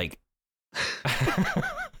 Polo. right? Like,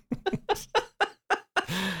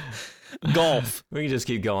 golf. We can just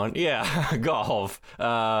keep going. Yeah, golf.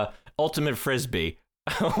 Ultimate frisbee.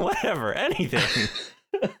 Whatever. Anything.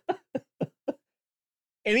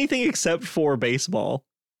 Anything except for baseball.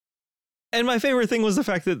 And my favorite thing was the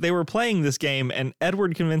fact that they were playing this game and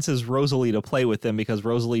Edward convinces Rosalie to play with them because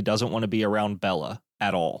Rosalie doesn't want to be around Bella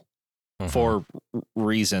at all for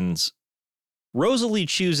reasons. Rosalie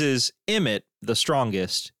chooses Emmett, the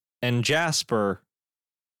strongest, and Jasper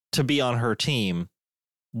to be on her team.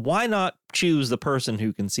 Why not choose the person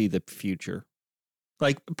who can see the future?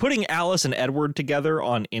 Like, putting Alice and Edward together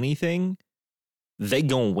on anything, they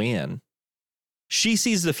gonna win. She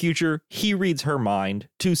sees the future. He reads her mind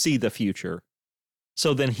to see the future.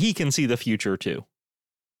 So then he can see the future too.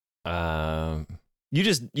 I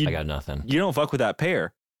got nothing. You don't fuck with that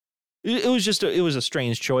pair. It was a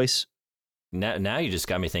strange choice. Now you just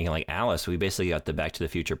got me thinking, like, Alice, we basically got the Back to the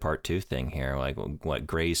Future Part 2 thing here. Like, what,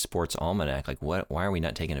 Gray's Sports Almanac? Like, why are we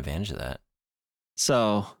not taking advantage of that?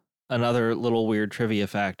 So, another little weird trivia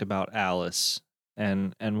fact about Alice,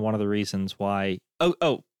 and one of the reasons why...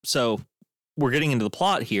 So we're getting into the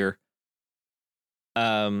plot here.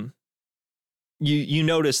 You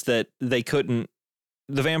noticed that the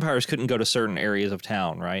vampires couldn't go to certain areas of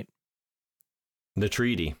town, right? The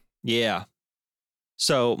treaty. Yeah.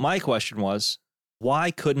 So my question was,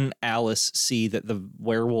 why couldn't Alice see that the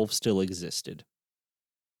werewolf still existed?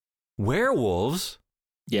 Werewolves?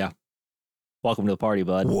 Yeah. Welcome to the party,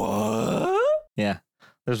 bud. What? Yeah.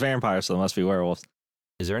 There's vampires, so there must be werewolves.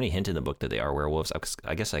 Is there any hint in the book that they are werewolves?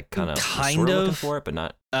 I guess I kind of looking for it, but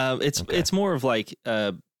not. It's more of like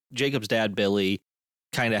Jacob's dad, Billy,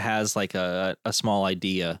 kind of has like a small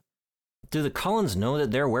idea. Do the Cullens know that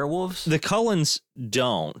they're werewolves? The Cullens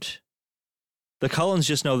don't. The Cullens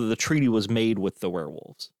just know that the treaty was made with the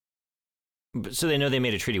werewolves. So they know they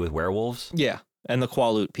made a treaty with werewolves? Yeah, and the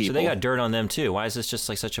Qualut people. So they got dirt on them too. Why is this just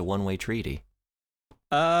like such a one-way treaty?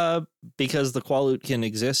 Because the Qualut can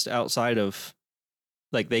exist outside of,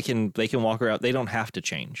 like, they can walk around. They don't have to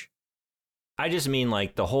change. I just mean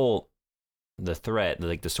like the threat,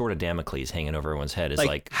 like the sword of Damocles hanging over everyone's head is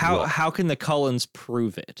like how can the Cullens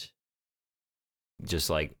prove it? Just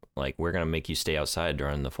like we're gonna make you stay outside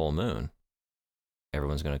during the full moon.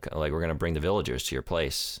 Everyone's gonna we're gonna bring the villagers to your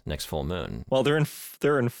place next full moon. Well, they're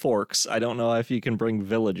in Forks. I don't know if you can bring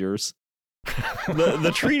villagers.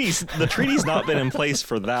 the treaty's not been in place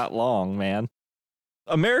for that long, man.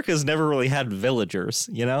 America's never really had villagers,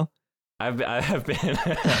 you know. I've been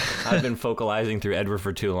I've been focalizing through Edward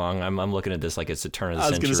for too long. I'm looking at this like it's the turn of the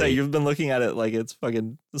century. I was gonna say, you've been looking at it like it's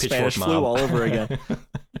fucking Spanish flu all over again.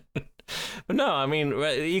 But no, I mean,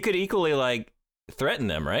 you could equally like threaten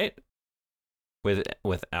them, right?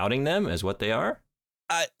 With outing them as what they are?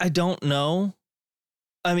 I don't know.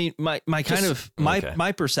 I mean, my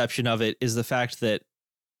perception of it is the fact that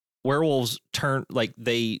werewolves turn, like,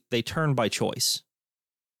 they turn by choice.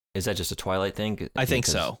 Is that just a Twilight thing? I think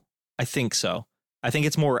so. I think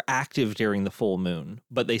it's more active during the full moon,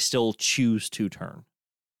 but they still choose to turn.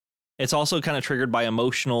 It's also kind of triggered by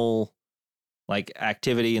emotional, like,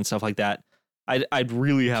 activity and stuff like that. I'd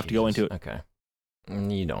really have to go into it. Okay.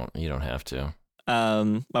 You don't have to.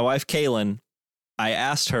 My wife, Kaylin, I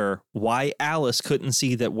asked her why Alice couldn't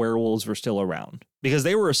see that werewolves were still around, because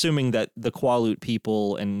they were assuming that the Qualut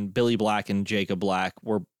people and Billy Black and Jacob Black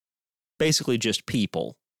were basically just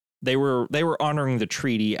people. They were honoring the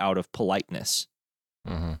treaty out of politeness.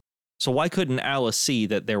 Mm-hmm. So why couldn't Alice see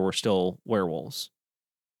that there were still werewolves?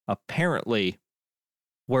 Apparently,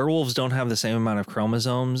 werewolves don't have the same amount of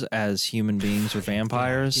chromosomes as human beings or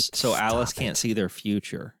vampires, so Alice can't see their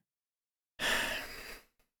future.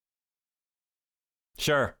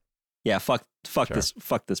 Sure. Yeah, fuck Sure.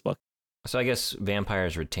 this book. So I guess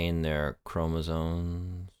vampires retain their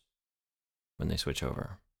chromosomes when they switch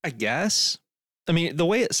over. I guess. I mean, the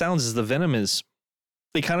way it sounds is the venom is.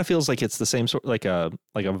 It kind of feels like it's the same sort, like a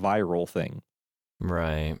viral thing,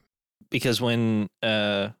 Right? because when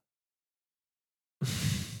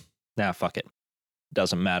fuck it,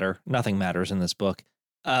 doesn't matter. Nothing matters in this book.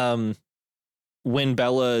 When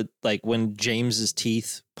James's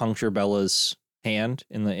teeth puncture Bella's hand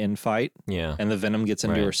in the fight, Yeah. and the venom gets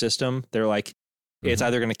into her system, they're like, it's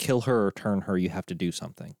either going to kill her or turn her. You have to do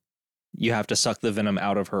something. You have to suck the venom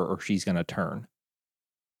out of her, or she's going to turn.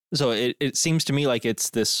 So it seems to me like it's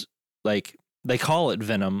this, like, they call it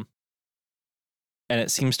venom, and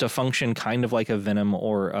it seems to function kind of like a venom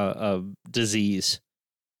or a disease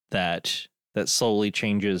that slowly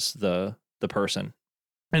changes the person.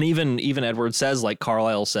 And even Edward says, like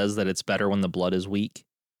Carlisle says, that it's better when the blood is weak.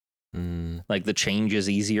 Like the change is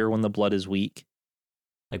easier when the blood is weak.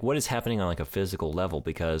 Like, what is happening on like a physical level?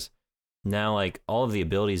 Because now, like, all of the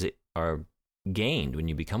abilities are gained when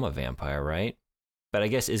you become a vampire, right? But I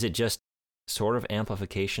guess, is it just sort of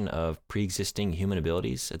amplification of pre-existing human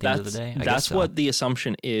abilities at the end of the day? That's what the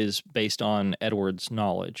assumption is based on Edward's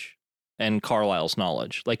knowledge and Carlisle's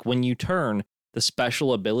knowledge. Like, when you turn, the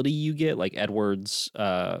special ability you get, like Edward's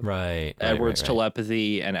telepathy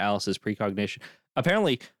and Alice's precognition.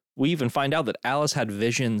 Apparently, we even find out that Alice had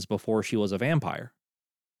visions before she was a vampire.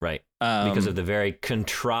 Right. Because of the very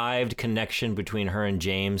contrived connection between her and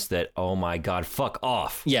James that, oh my God, fuck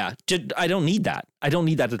off. Yeah. I don't need that. I don't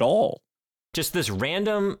need that at all. Just this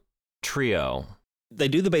random trio. They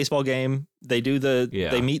do the baseball game. They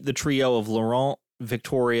meet the trio of Laurent,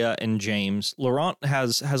 Victoria, and James. Laurent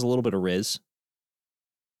has a little bit of riz.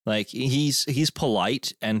 Like, he's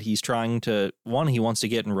polite, and he's trying to, he wants to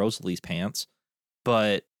get in Rosalie's pants,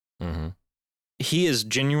 but he is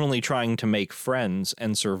genuinely trying to make friends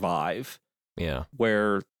and survive. Yeah.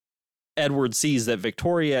 Where Edward sees that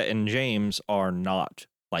Victoria and James are not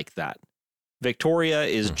like that. Victoria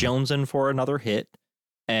is jonesing for another hit,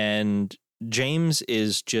 and James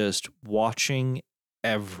is just watching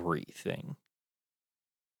everything.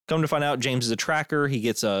 Come to find out, James is a tracker. He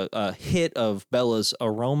gets a hit of Bella's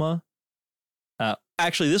aroma.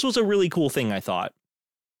 Actually, this was a really cool thing, I thought.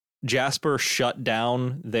 Jasper shut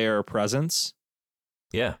down their presence.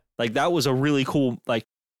 Yeah. Like, that was a really cool, like,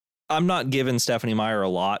 I'm not giving Stephanie Meyer a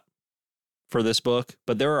lot for this book,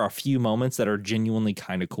 but there are a few moments that are genuinely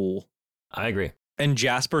kind of cool. I agree. And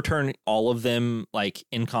Jasper turning all of them, like,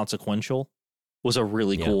 inconsequential was a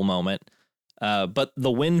really cool moment. But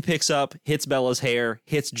the wind picks up, hits Bella's hair,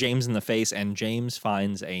 hits James in the face, and James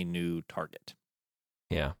finds a new target.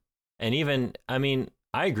 Yeah. And even, I mean,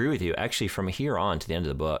 I agree with you. Actually, from here on to the end of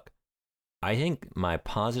the book, I think my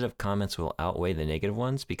positive comments will outweigh the negative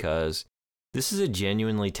ones, because this is a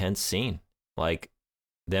genuinely tense scene. Like,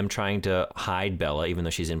 them trying to hide Bella, even though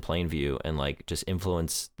she's in plain view, and like just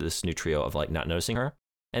influence this new trio of like not noticing her.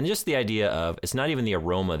 And just the idea of, it's not even the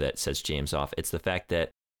aroma that sets James off. It's the fact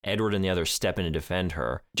that Edward and the others step in and defend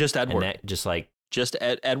her. Just Edward. And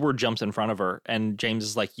that Edward jumps in front of her, and James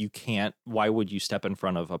is like, you can't, why would you step in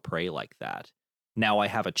front of a prey like that? Now I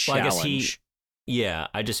have a challenge. Well,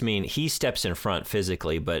 I just mean he steps in front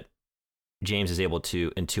physically, but James is able to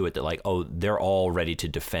intuit that, like, oh, they're all ready to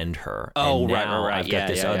defend her. Oh, and right. I've got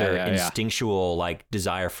this other instinctual like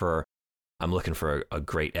desire for, I'm looking for a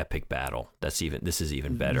great epic battle. This is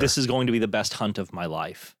even better. This is going to be the best hunt of my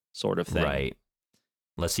life, sort of thing. Right.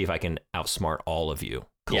 Let's see if I can outsmart all of you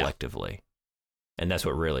collectively. Yeah. And that's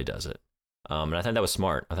what really does it. And I thought that was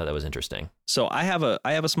smart. I thought that was interesting. So I have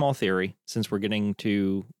a small theory, since we're getting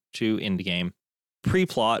to endgame.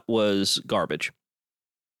 Pre-plot was garbage.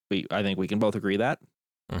 I think we can both agree that.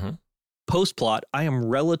 Post-plot, I am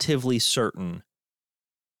relatively certain,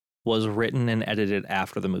 was written and edited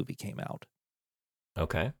after the movie came out.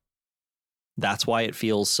 Okay. That's why it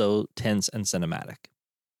feels so tense and cinematic.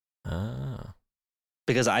 Ah.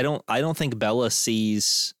 Because I don't think Bella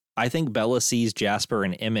sees. I think Bella sees Jasper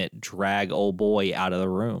and Emmett drag old boy out of the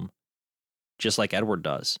room, just like Edward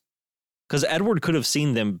does. Because Edward could have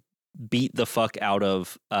seen them beat the fuck out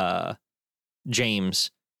of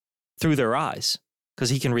James through their eyes, because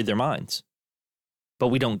he can read their minds. But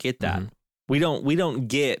we don't get that. We don't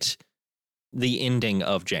get the ending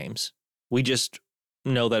of James. We just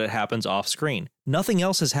know that it happens off screen. Nothing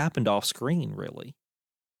else has happened off screen, really.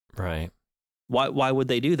 Right. Why would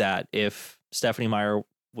they do that if Stephanie Meyer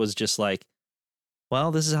was just like, well,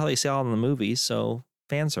 this is how they sell it in the movies, so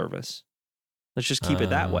fan service. Let's just keep it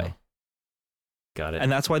that way. Got it.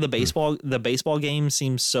 And that's why the baseball game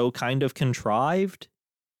seems so kind of contrived.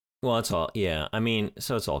 Well, it's all, yeah. I mean,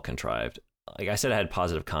 so it's all contrived. Like I said, I had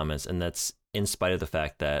positive comments, and that's in spite of the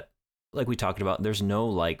fact that, like we talked about, there's no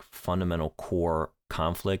like fundamental core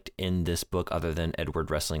conflict in this book other than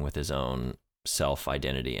Edward wrestling with his own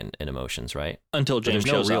self-identity and emotions, right? Until James shows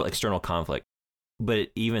up. There's no real up. external conflict.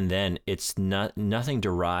 But even then, it's nothing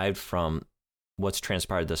derived from what's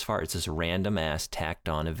transpired thus far. It's this random ass tacked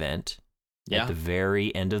on event at the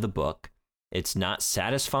very end of the book. It's not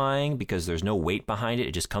satisfying because there's no weight behind it.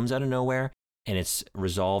 It just comes out of nowhere, and it's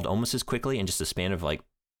resolved almost as quickly in just a span of like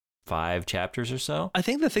 5 chapters or so. I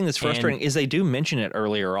think the thing that's frustrating is they do mention it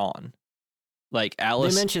earlier on. Like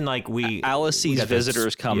Alice, they mentioned like Alice sees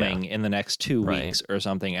visitors coming yeah. in the next 2 weeks or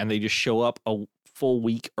something, and they just show up a full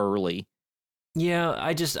week early. Yeah,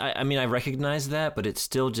 I mean, I recognize that, but it's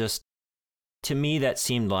still just, to me, that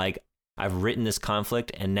seemed like I've written this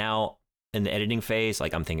conflict, and now in the editing phase,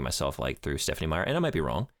 like I'm thinking to myself, like through Stephanie Meyer, and I might be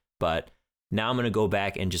wrong, but now I'm going to go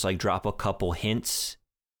back and just like drop a couple hints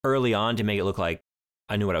early on to make it look like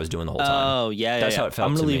I knew what I was doing the whole time. Oh, yeah, That's how it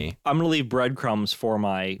felt to me. I'm going to leave breadcrumbs for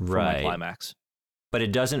my climax. But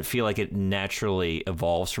it doesn't feel like it naturally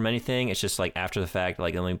evolves from anything. It's just like after the fact,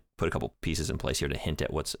 like let me put a couple pieces in place here to hint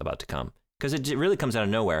at what's about to come. Because it really comes out of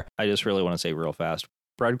nowhere. I just really want to say real fast,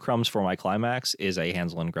 breadcrumbs for my climax is a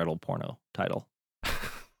Hansel and Gretel porno title.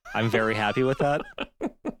 I'm very happy with that.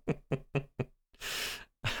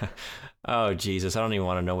 Oh, Jesus. I don't even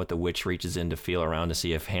want to know what the witch reaches in to feel around to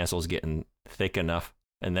see if Hansel's getting thick enough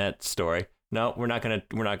in that story. No, we're not gonna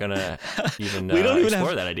even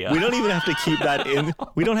explore that idea. We don't even have to keep that in.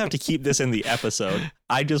 We don't have to keep this in the episode.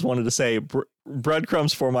 I just wanted to say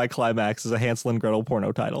breadcrumbs for my climax is a Hansel and Gretel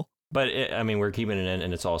porno title. But I mean, we're keeping it in,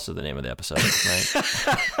 and it's also the name of the episode, right?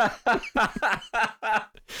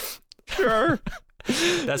 Sure.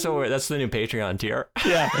 That's the new Patreon tier.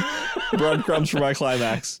 Yeah. Breadcrumbs for my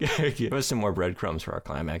climax. Give us some more breadcrumbs for our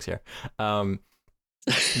climax here.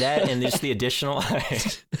 That and just the additional.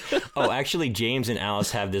 Oh, actually, James and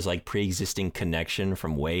Alice have this like pre-existing connection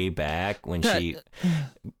from way back when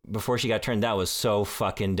before she got turned. That was so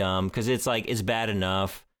fucking dumb because it's like it's bad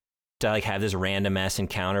enough to like have this random ass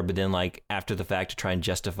encounter, but then like after the fact to try and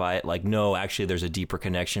justify it, like no, actually there's a deeper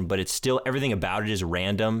connection, but it's still everything about it is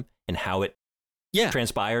random and how it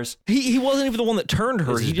transpires. He wasn't even the one that turned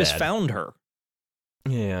her. He just found her.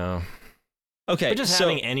 Yeah. Okay. But just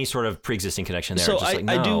having any sort of pre-existing connection there. So just like,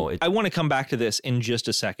 no, I want to come back to this in just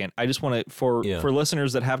a second. I just want to, for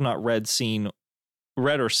listeners that have not read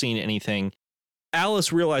or seen anything,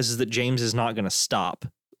 Alice realizes that James is not going to stop.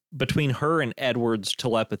 Between her and Edward's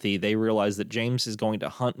telepathy, they realize that James is going to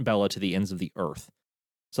hunt Bella to the ends of the earth.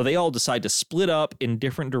 So they all decide to split up in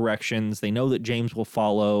different directions. They know that James will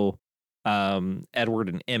follow Edward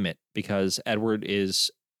and Emmett because Edward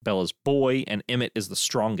is Bella's boy and Emmett is the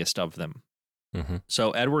strongest of them. Mm-hmm.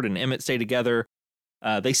 So Edward and Emmett stay together.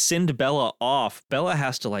 They send Bella off. Bella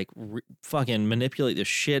has to like fucking manipulate this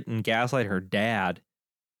shit and gaslight her dad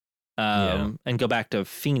and go back to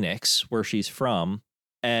Phoenix where she's from.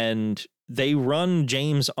 And they run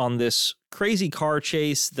James on this crazy car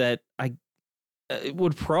chase that it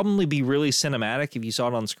would probably be really cinematic if you saw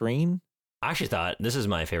it on screen. I actually thought this is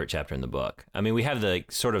my favorite chapter in the book. I mean, we have the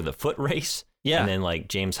sort of the foot race. Yeah. And then like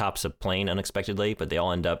James hops a plane unexpectedly, but they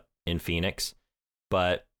all end up in Phoenix.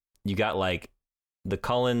 But you got like the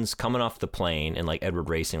Cullens coming off the plane and like Edward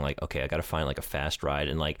racing, like, okay, I got to find like a fast ride.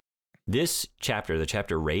 And like this chapter, the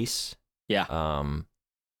chapter race. Yeah.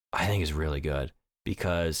 I think is really good.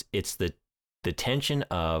 Because it's the tension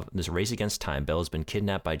of this race against time. Bella's been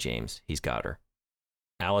kidnapped by James. He's got her.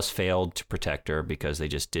 Alice failed to protect her because they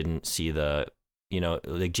just didn't see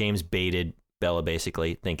like James baited Bella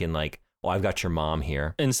basically thinking like, well, I've got your mom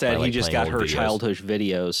here. Instead, he just got her childhood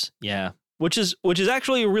videos. Yeah. Which is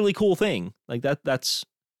actually a really cool thing. Like that's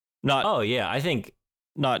not. Oh, yeah. I think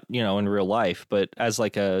not, in real life, but as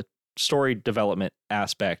like a story development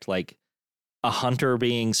aspect, like a hunter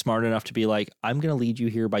being smart enough to be like, I'm going to lead you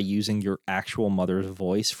here by using your actual mother's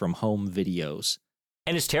voice from home videos.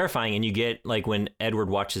 And it's terrifying. And you get like when Edward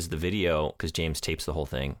watches the video, because James tapes the whole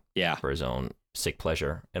thing for his own sick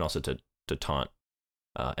pleasure and also to taunt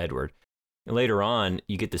Edward. And later on,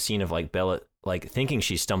 you get the scene of like Bella like thinking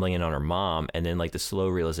she's stumbling in on her mom, and then like the slow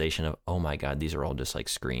realization of, oh my God, these are all just like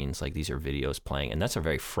screens, like these are videos playing. And that's a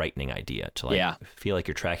very frightening idea to like feel like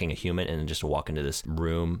you're tracking a human and then just to walk into this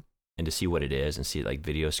room and to see what it is and see like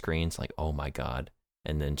video screens, like, oh my God.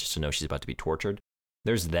 And then just to know she's about to be tortured.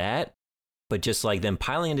 There's that, but just like them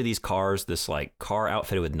piling into these cars, this like car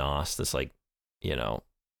outfitted with NOS, this like,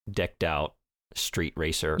 decked out street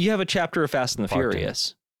racer. You have a chapter of Fast and the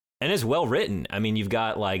Furious. And it's well written. I mean, you've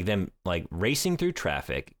got like them like racing through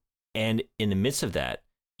traffic, and in the midst of that,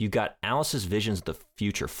 you've got Alice's visions of the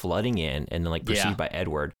future flooding in, and then like perceived by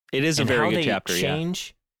Edward. It is a very good chapter.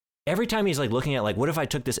 Change. Every time he's like looking at like, what if I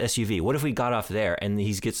took this SUV? What if we got off there? And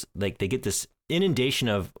they get this inundation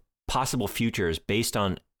of possible futures based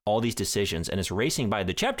on all these decisions, and it's racing by.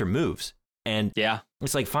 The chapter moves, and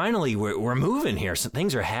it's like finally we're moving here. So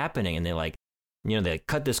things are happening, and they like, they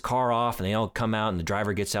cut this car off, and they all come out, and the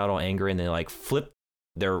driver gets out all angry, and they like flip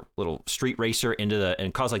their little street racer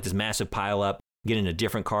and cause like this massive pile up, get in a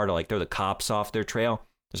different car to like throw the cops off their trail.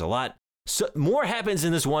 There's a lot. So more happens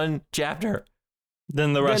in this one chapter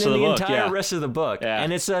than the rest of the book. The entire rest of the book. Yeah.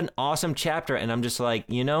 And it's an awesome chapter. And I'm just like,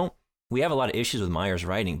 we have a lot of issues with Meyer's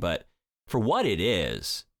writing, but for what it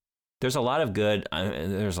is, there's a lot of good.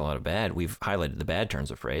 There's a lot of bad. We've highlighted the bad turns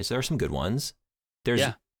of phrase. There are some good ones.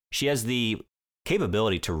 She has the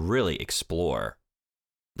capability to really explore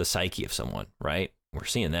the psyche of someone, right? We're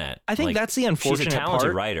seeing that. I think that's the unfortunate part. She's a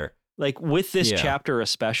talented writer. Like with this chapter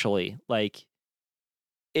especially, like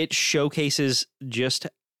it showcases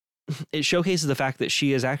the fact that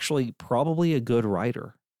she is actually probably a good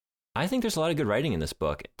writer. I think there's a lot of good writing in this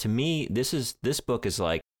book. To me, this book is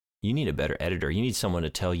like, you need a better editor. You need someone to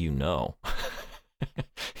tell you no.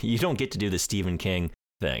 You don't get to do the Stephen King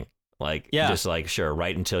thing. Like, just like, sure,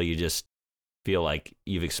 write until you just feel like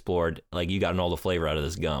you've explored, like you gotten all the flavor out of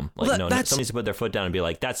this gum. Like, somebody needs to put their foot down and be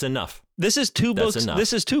like, that's enough. This is two books.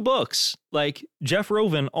 This is 2 books. Like, Jeff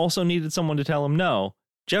Roven also needed someone to tell him no.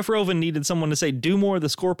 Jeff Roven needed someone to say, do more of the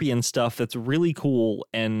Scorpion stuff that's really cool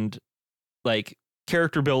and like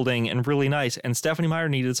character building and really nice. And Stephanie Meyer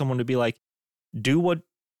needed someone to be like, do what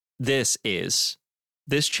this is.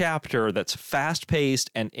 This chapter that's fast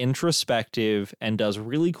paced and introspective and does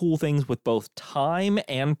really cool things with both time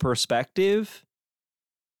and perspective.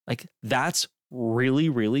 Like, that's really,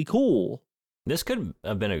 really cool. This could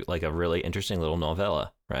have been a really interesting little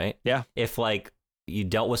novella, right? Yeah. If like you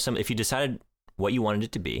dealt with if you decided what you wanted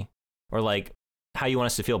it to be, or like how you want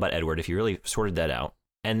us to feel about Edward, if you really sorted that out,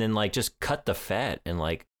 and then like just cut the fat, and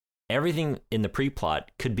like everything in the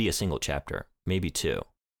pre-plot could be a single chapter, maybe 2.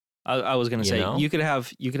 I was going to say, you could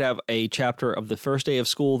have a chapter of the first day of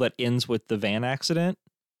school that ends with the van accident,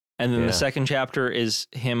 and then the second chapter is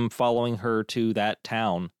him following her to that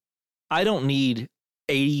town. I don't need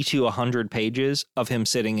 80 to 100 pages of him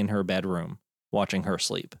sitting in her bedroom watching her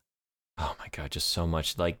sleep. Oh my God, just so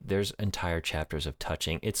much. Like, there's entire chapters of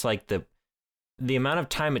touching. It's like the amount of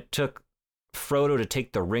time it took Frodo to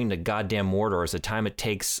take the ring to goddamn Mordor is the time it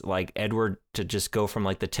takes like Edward to just go from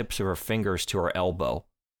like the tips of her fingers to her elbow.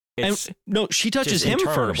 No, she touches him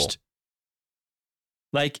first.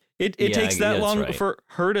 Like it takes that long for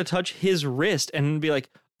her to touch his wrist and be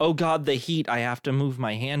like, oh God, the heat, I have to move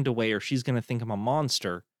my hand away or she's going to think I'm a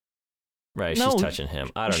monster. Right, she's touching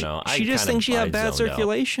him. I don't know. She just thinks she had bad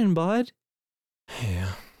circulation, bud.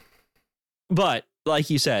 Yeah. But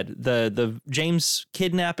like you said, the James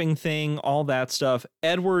kidnapping thing, all that stuff,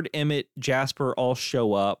 Edward, Emmett, Jasper all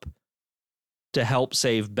show up to help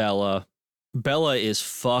save Bella. Bella is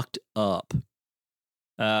fucked up.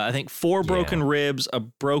 I think 4 broken ribs, a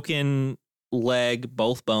broken leg,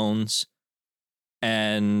 both bones,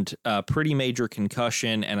 and a pretty major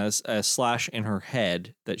concussion and a slash in her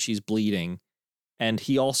head that she's bleeding. And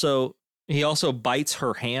he also bites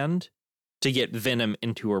her hand to get venom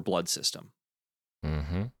into her blood system.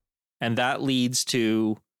 Mm-hmm. And that leads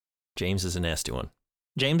to... James is a nasty one.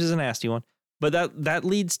 But that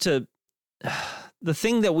leads to... the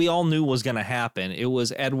thing that we all knew was going to happen. It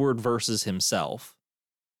was Edward versus himself.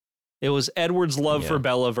 It was Edward's love for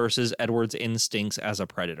Bella versus Edward's instincts as a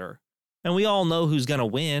predator. And we all know who's going to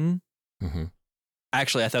win. Mm-hmm.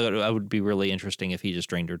 Actually, I thought it would be really interesting if he just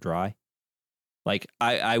drained her dry. Like,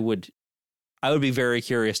 I would be very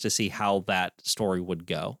curious to see how that story would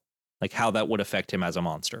go. Like, how that would affect him as a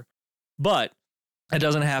monster. But it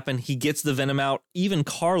doesn't happen. He gets the venom out. Even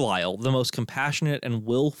Carlisle, the most compassionate and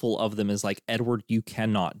willful of them, is like, Edward, you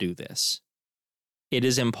cannot do this. It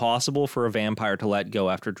is impossible for a vampire to let go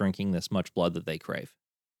after drinking this much blood that they crave.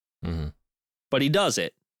 Mm-hmm. But he does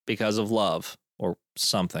it because of love or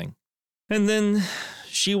something. And then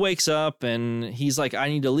she wakes up and he's like, I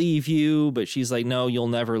need to leave you. But she's like, no, you'll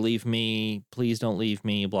never leave me. Please don't leave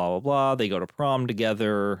me. Blah, blah, blah. They go to prom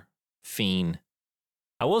together. Fiend.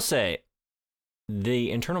 I will say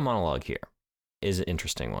the internal monologue here is an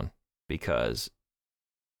interesting one because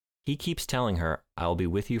he keeps telling her, I'll be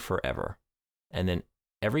with you forever. And then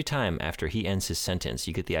every time after he ends his sentence,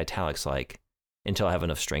 you get the italics like, until I have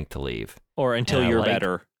enough strength to leave. Or until you're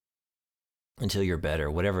better. Until you're better,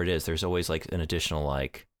 whatever it is, there's always like an additional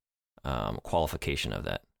like qualification of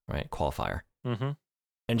that, right? Qualifier. Mm-hmm.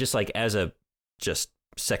 And just like as a just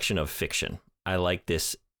section of fiction, I like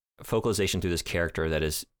this focalization through this character that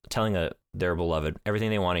is telling their beloved everything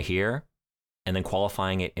they want to hear and then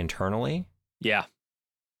qualifying it internally. Yeah.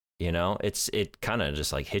 You know, it kind of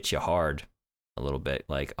just like hits you hard a little bit.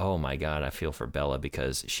 Like, oh my God, I feel for Bella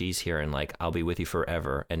because she's hearing like, I'll be with you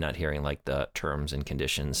forever, and not hearing like the terms and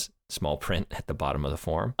conditions, small print at the bottom of the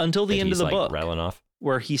form. Until the end of the like book. Rattling off.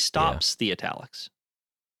 Where he stops the italics.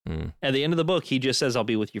 At the end of the book, he just says, I'll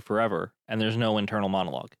be with you forever. And there's no internal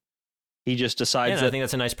monologue. He just decides that. I think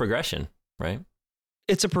that's a nice progression, right?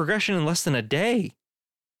 It's a progression in less than a day.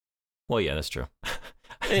 Well, yeah, that's true.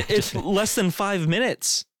 It's less than 5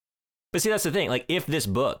 minutes. But see, that's the thing. Like, if this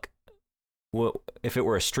book, if it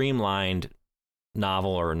were a streamlined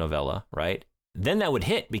novel or a novella, right, then that would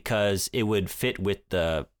hit because it would fit with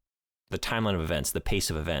the timeline of events, the pace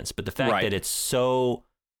of events. But the fact that it's so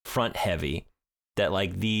front heavy that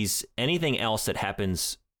like anything else that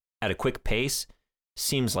happens at a quick pace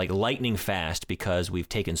seems like lightning fast because we've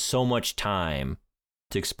taken so much time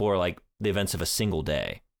to explore like the events of a single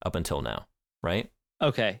day up until now, right?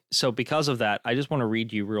 Okay, so because of that, I just want to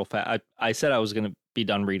read you real fast. I said I was going to be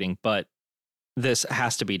done reading, but this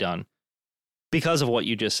has to be done because of what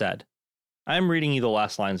you just said. I'm reading you the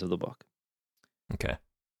last lines of the book. Okay.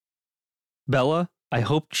 Bella, I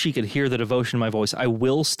hoped she could hear the devotion in my voice. I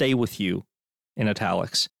will stay with you, in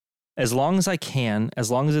italics, as long as I can, as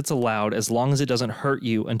long as it's allowed, as long as it doesn't hurt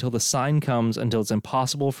you, until the sign comes, until it's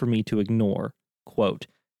impossible for me to ignore. Quote,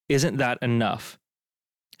 isn't that enough?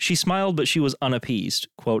 She smiled, but she was unappeased.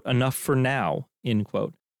 Quote, enough for now, end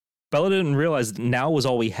quote. Bella didn't realize that now was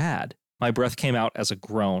all we had. My breath came out as a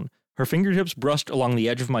groan. Her fingertips brushed along the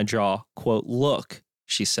edge of my jaw. Quote, look,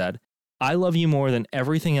 she said, I love you more than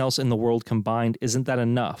everything else in the world combined. Isn't that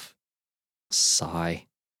enough? Sigh.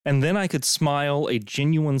 And then I could smile, a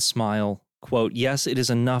genuine smile. Quote, yes, it is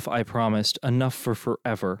enough, I promised. Enough for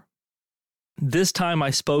forever. This time I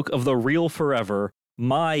spoke of the real forever,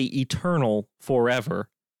 my eternal forever.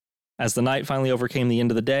 As the night finally overcame the end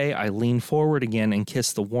of the day, I leaned forward again and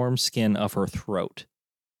kissed the warm skin of her throat.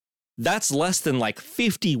 That's less than like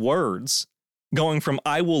 50 words, going from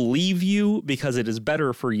I will leave you because it is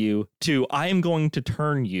better for you to I am going to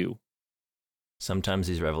turn you. Sometimes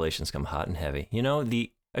these revelations come hot and heavy. You know,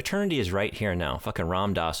 the eternity is right here now. Fucking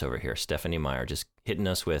Ram Dass over here, Stephanie Meyer, just hitting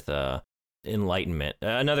us with enlightenment.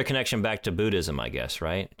 Another connection back to Buddhism, I guess,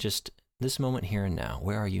 right? Just this moment here and now.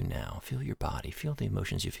 Where are you now? Feel your body. Feel the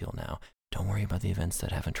emotions you feel now. Don't worry about the events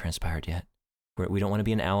that haven't transpired yet. We don't want to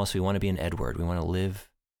be an Alice. We want to be an Edward. We want to live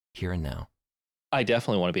here and now. I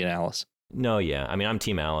definitely want to be an Alice. No, yeah. I mean, I'm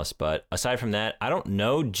Team Alice, but aside from that, I don't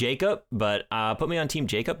know Jacob, but put me on Team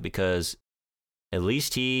Jacob because at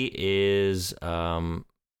least he is the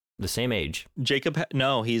same age. Jacob,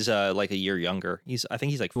 no, he's like a year younger. I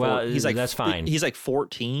think he's like, that's fine. He's like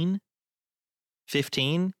 14,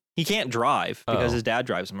 15. He can't drive because his dad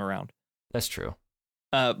drives him around. That's true.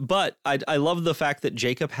 But I love the fact that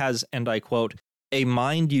Jacob has, and I quote, a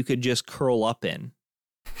mind you could just curl up in,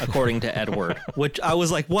 according to Edward, which I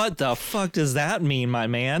was like, what the fuck does that mean, my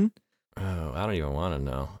man? Oh, I don't even want to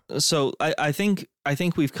know. So I think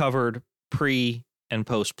we've covered pre and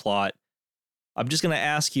post plot. I'm just going to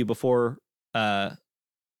ask you before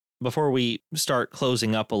we start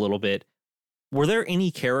closing up a little bit, were there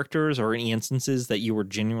any characters or any instances that you were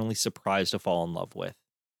genuinely surprised to fall in love with?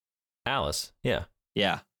 Alice, yeah.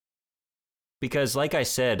 Yeah. Because like I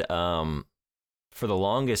said, for the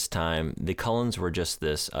longest time, the Cullens were just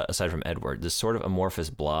this, aside from Edward, this sort of amorphous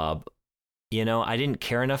blob. You know, I didn't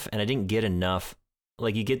care enough and I didn't get enough.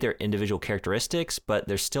 Like, you get their individual characteristics, but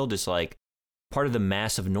they're still just like part of the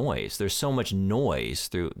massive noise. There's so much noise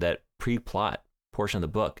through that pre-plot portion of the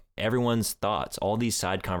book. Everyone's thoughts, all these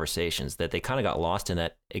side conversations that they kind of got lost in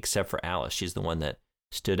that, except for Alice. She's the one that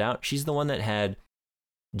stood out. She's the one that had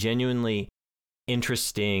genuinely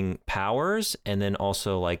interesting powers and then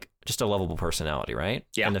also like just a lovable personality, right?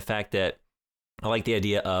 Yeah. And the fact that I like the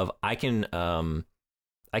idea of I can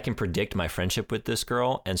predict my friendship with this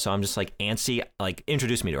girl, and so I'm just like antsy, like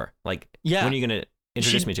introduce me to her. Like, yeah, when are you gonna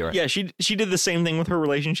introduce me to her? Yeah, she did the same thing with her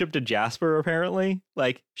relationship to Jasper, apparently.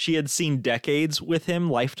 Like, she had seen decades with him,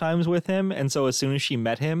 lifetimes with him, and so as soon as she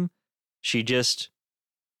met him, she just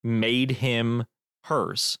made him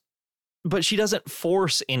hers. But she doesn't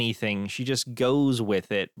force anything. She just goes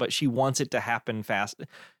with it, but she wants it to happen fast.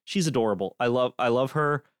 She's adorable. I love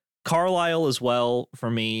her. Carlisle as well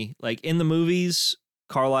for me. Like, in the movies,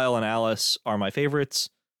 Carlisle and Alice are my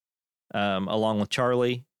favorites, along with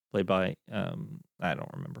Charlie, played by, I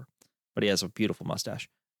don't remember, but he has a beautiful mustache.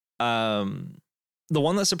 The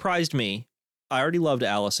one that surprised me, already loved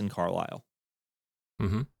Alice and Carlisle.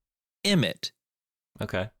 Mm-hmm. Emmett.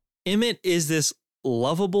 Okay. Emmett is this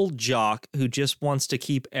lovable jock who just wants to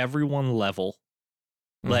keep everyone level.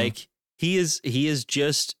 Mm-hmm. Like he's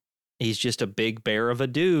just a big bear of a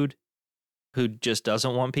dude who just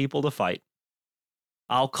doesn't want people to fight.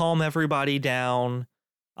 I'll calm everybody down.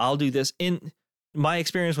 I'll do this. In my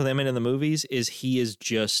experience with Emmett in the movies is he is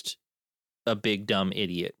just a big dumb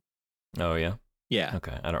idiot. Oh yeah. Yeah.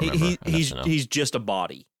 Okay. I don't remember. He's just a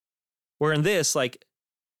body. Where in this, like,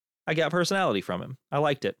 I got personality from him. I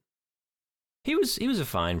liked it. He was a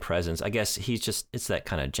fine presence. I guess it's that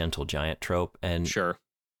kind of gentle giant trope, and sure,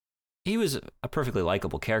 he was a perfectly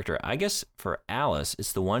likable character. I guess for Alice,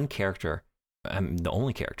 it's the one character, the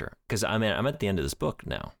only character, because I'm at the end of this book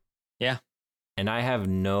now. Yeah, and I have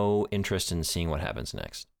no interest in seeing what happens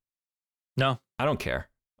next. No, I don't care.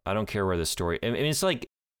 I don't care where the story. I mean, it's like,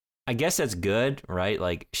 I guess that's good, right?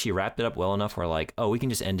 Like she wrapped it up well enough where like, oh, we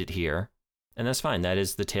can just end it here, and that's fine. That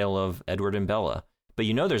is the tale of Edward and Bella. But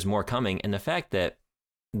there's more coming, and the fact that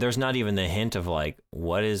there's not even the hint of like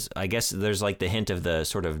I guess there's like the hint of the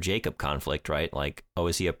sort of Jacob conflict, right? Like, oh,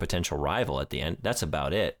 is he a potential rival at the end? That's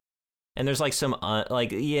about it. And there's like some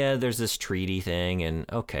there's this treaty thing,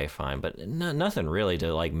 and okay, fine, but nothing really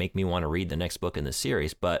to like make me want to read the next book in the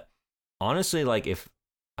series. But honestly, like if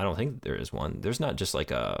I don't think there is one, there's not just like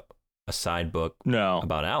a side book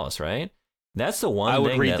about Alice, right? That's the one I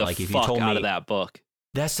would thing read that the like if fuck you told out me of that book.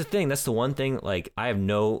 That's the thing. That's the one thing. Like, I have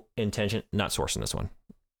no intention, not sourcing this one.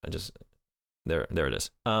 I just there it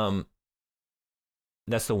is.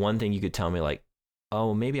 That's the one thing you could tell me. Like,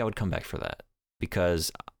 oh, maybe I would come back for that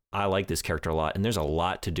because I like this character a lot, and there's a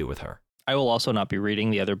lot to do with her. I will also not be reading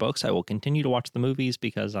the other books. I will continue to watch the movies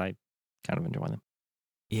because I kind of enjoy them.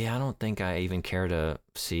 Yeah, I don't think I even care to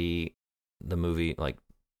see the movie like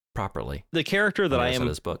properly. The character that I am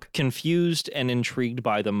this book. Confused and intrigued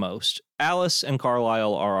by the most, Alice and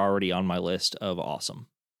Carlisle are already on my list of awesome.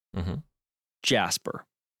 Mm-hmm. Jasper.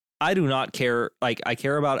 I do not care. Like, I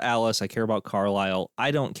care about Alice. I care about Carlisle.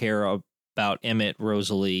 I don't care about Emmett,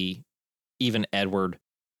 Rosalie, even Edward,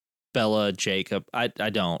 Bella, Jacob. I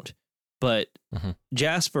don't. But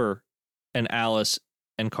Jasper and Alice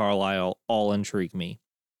and Carlisle all intrigue me.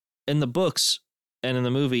 In the books and in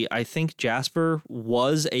the movie, I think Jasper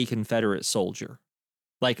was a Confederate soldier.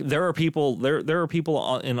 Like, there are people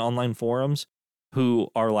in online forums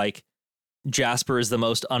who are like, Jasper is the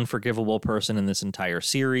most unforgivable person in this entire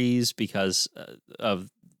series because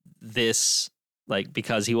of this, like,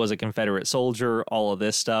 because he was a Confederate soldier, all of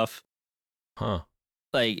this stuff. Huh.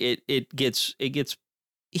 Like, it gets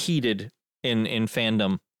heated in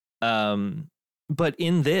fandom. But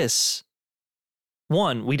in this,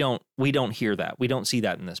 one, we don't hear that. We don't see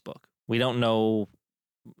that in this book. We don't know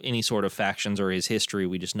any sort of factions or his history.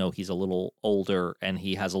 We just know he's a little older and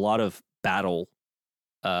he has a lot of battle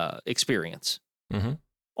experience. Mm-hmm.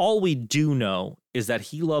 All we do know is that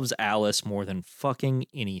he loves Alice more than fucking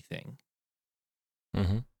anything.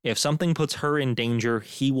 Mm-hmm. If something puts her in danger,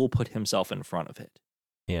 he will put himself in front of it.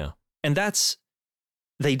 Yeah. And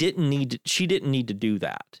she didn't need to do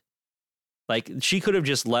that. Like, she could have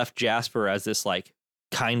just left Jasper as this, like,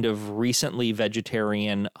 kind of recently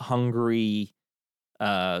vegetarian, hungry,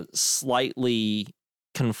 slightly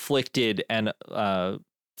conflicted and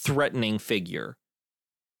threatening figure.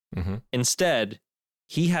 Mm-hmm. Instead,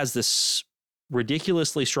 he has this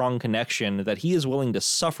ridiculously strong connection that he is willing to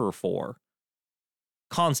suffer for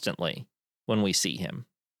constantly when we see him.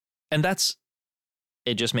 And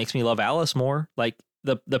it just makes me love Alice more. Like,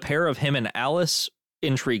 the pair of him and Alice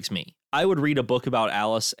intrigues me. I would read a book about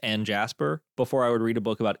Alice and Jasper before I would read a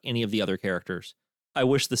book about any of the other characters. I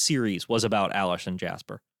wish the series was about Alice and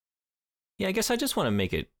Jasper. Yeah, I guess I just want to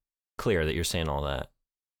make it clear that you're saying all that.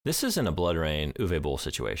 This isn't a Blood Rain Uwe Boll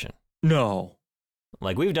situation. No.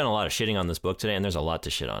 Like, we've done a lot of shitting on this book today, and there's a lot to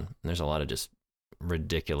shit on. And there's a lot of just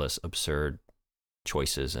ridiculous, absurd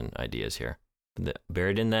choices and ideas here.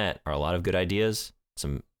 Buried in that are a lot of good ideas,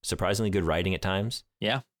 some surprisingly good writing at times.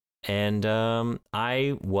 Yeah. And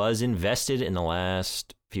I was invested in the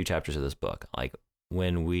last few chapters of this book. Like,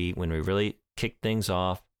 when we really kicked things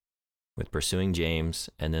off with pursuing James,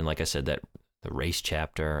 and then, like I said, that the race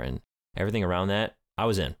chapter and everything around that, I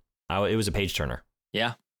was in. It was a page turner.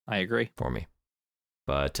 Yeah, I agree. For me.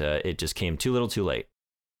 But it just came too little too late.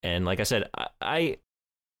 And like I said, I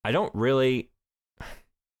don't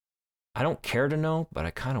care to know, but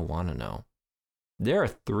I kind of want to know. There are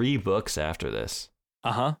 3 books after this.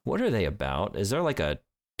 Uh-huh. What are they about? Is there like a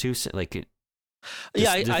do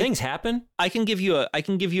things happen? I can give you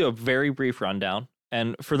a very brief rundown.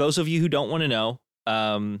 And for those of you who don't want to know,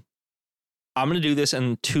 I'm going to do this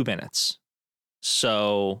in 2 minutes.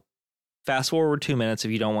 So fast forward 2 minutes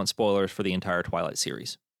if you don't want spoilers for the entire Twilight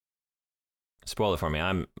series. Spoil it for me.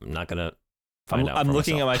 I'm not gonna find out. I'm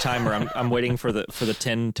looking myself. at my timer. I'm waiting for the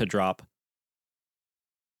 10 to drop.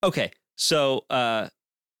 Okay, so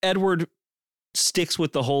Edward sticks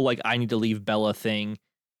with the whole I need to leave Bella thing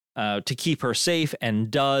to keep her safe,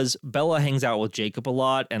 and does. Bella hangs out with Jacob a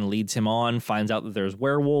lot and leads him on. Finds out that there's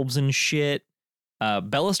werewolves and shit.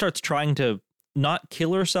 Bella starts trying to not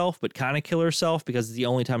kill herself, but kind of kill herself because it's the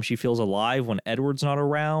only time she feels alive when Edward's not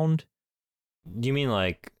around. You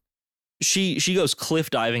mean she goes cliff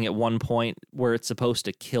diving at one point where it's supposed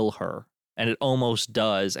to kill her, and it almost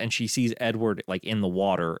does, and she sees Edward in the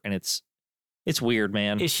water, and it's weird,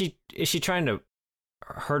 man. Is she trying to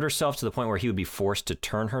hurt herself to the point where he would be forced to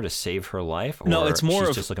turn her to save her life? Or no, it's more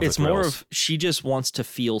more of she just wants to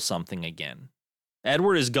feel something again.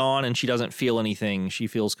 Edward is gone and she doesn't feel anything. She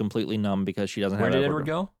feels completely numb because she doesn't have Where did Edward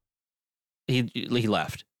go? He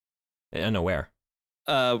left. I know where.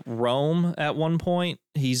 Rome at one point.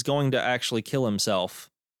 He's going to actually kill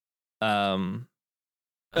himself. Why?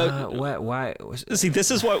 See,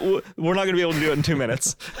 this is what we're not going to be able to do it in 2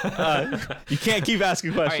 minutes. You can't keep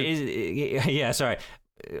asking questions. Yeah, sorry.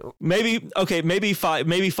 Maybe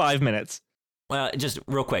 5 minutes. Well, just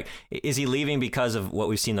real quick, is he leaving because of what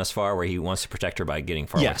we've seen thus far, where he wants to protect her by getting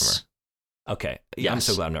far away from her? Okay. Yeah, I'm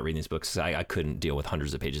so glad I'm not reading these books. I couldn't deal with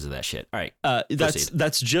hundreds of pages of that shit. All right.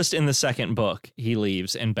 That's just in the second book. He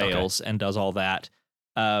leaves and bails and does all that.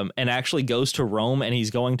 And actually goes to Rome, and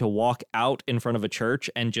he's going to walk out in front of a church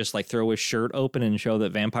and just throw his shirt open and show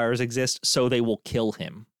that vampires exist, so they will kill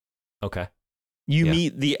him. Okay. You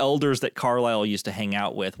meet the elders that Carlisle used to hang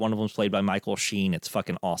out with. One of them's played by Michael Sheen. It's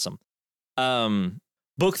fucking awesome.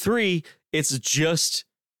 Book 3, it's just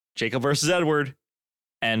Jacob versus Edward,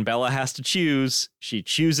 and Bella has to choose. She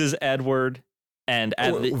chooses Edward, and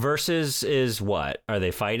versus is what? Are they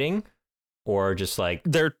fighting, or just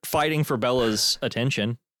they're fighting for Bella's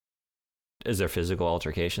attention? Is there physical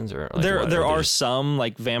altercations, or there are some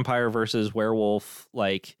vampire versus werewolf?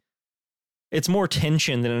 It's more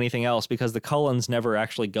tension than anything else because the Cullens never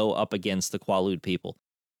actually go up against the Quaalude people.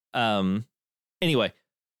 Anyway.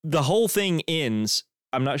 The whole thing ends.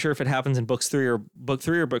 I'm not sure if it happens in book 3 or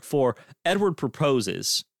book 4. Edward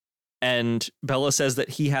proposes, and Bella says that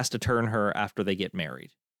he has to turn her after they get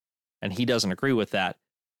married, and he doesn't agree with that.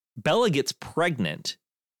 Bella gets pregnant.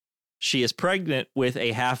 She is pregnant with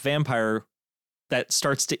a half vampire that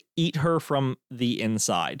starts to eat her from the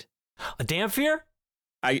inside. A Damphir?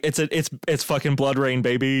 It's fucking Blood Rain,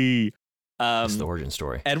 baby. That's the origin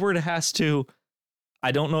story. Edward has to.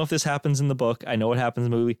 I don't know if this happens in the book. I know it happens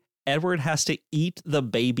in the movie. Edward has to eat the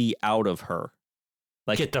baby out of her.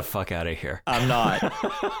 Get the fuck out of here. I'm not.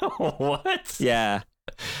 What? Yeah.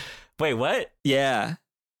 Wait, what? Yeah.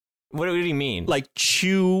 What do you mean?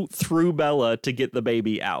 Chew through Bella to get the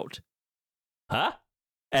baby out. Huh?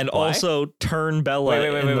 And also turn Bella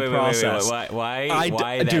in the process. Why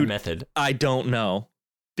that method? I don't know.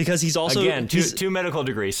 Because he's also... Again, two medical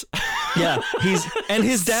degrees. Yeah,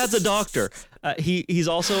 his dad's a doctor. He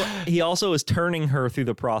also is turning her through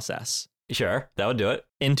the process. Sure, that would do it.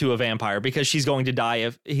 Into a vampire because he's going to die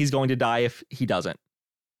if he doesn't.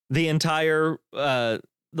 The entire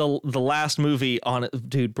the last movie on it,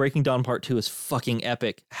 dude, Breaking Dawn Part 2 is fucking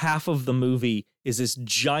epic. Half of the movie is this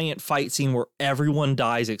giant fight scene where everyone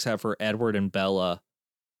dies except for Edward and Bella.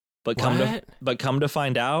 But come to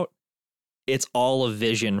find out, it's all a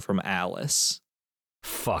vision from Alice.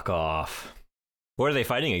 Fuck off. What are they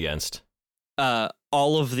fighting against?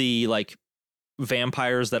 All of the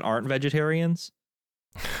vampires that aren't vegetarians.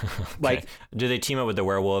 Okay. Do they team up with the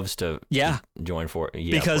werewolves to join for?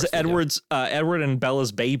 Yeah, because Edward and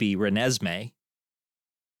Bella's baby Renesmee.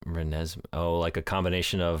 Oh, a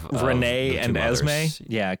combination of Renee and Esme.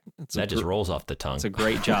 Yeah, that just rolls off the tongue. It's a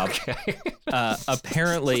great job. Okay.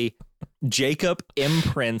 Apparently, Jacob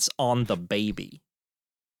imprints on the baby.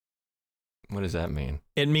 What does that mean?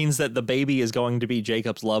 It means that the baby is going to be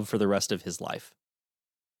Jacob's love for the rest of his life.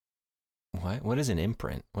 What? What is an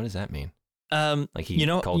imprint? What does that mean? He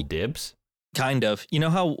called dibs? Kind of. You know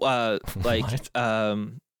how a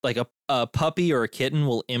puppy or a kitten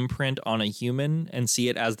will imprint on a human and see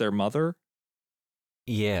it as their mother?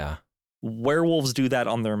 Yeah. Werewolves do that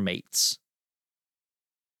on their mates.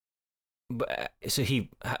 But so he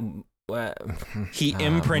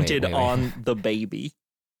imprinted on the baby.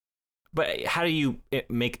 But how do you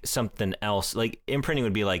make something else? Imprinting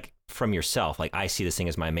would be from yourself. I see this thing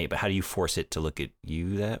as my mate, but how do you force it to look at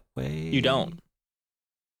you that way? You don't.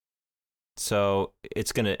 So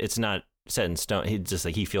it's not set in stone. He just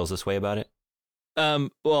he feels this way about it.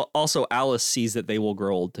 Well, also Alice sees that they will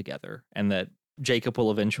grow old together and that Jacob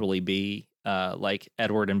will eventually be like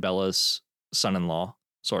Edward and Bella's son-in-law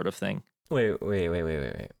sort of thing. Wait.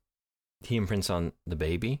 He imprints on the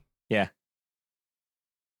baby? Yeah.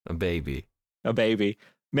 A baby.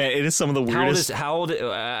 Man, it is some of the weirdest. How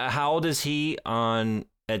old is he on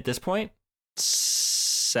at this point?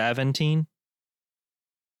 17.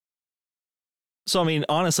 So I mean,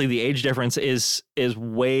 honestly, the age difference is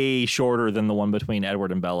way shorter than the one between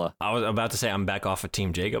Edward and Bella. I was about to say I'm back off of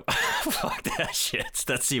Team Jacob. Fuck that shit.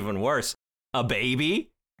 That's even worse. A baby?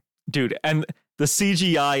 Dude, and the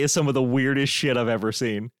CGI is some of the weirdest shit I've ever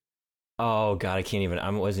seen. Oh god, I can't even.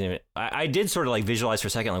 I did sort of like visualize for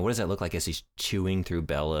a second, like what does that look like as he's chewing through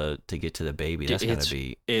Bella to get to the baby? That's gotta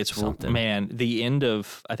be something. Man, the end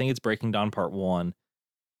of, I think it's Breaking Dawn Part 1.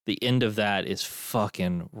 The end of that is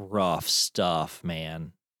fucking rough stuff,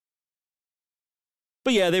 man.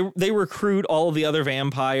 But yeah, they recruit all of the other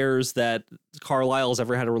vampires that Carlisle's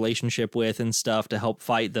ever had a relationship with and stuff to help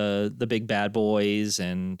fight the big bad boys,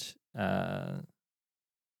 and a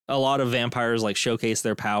lot of vampires like showcase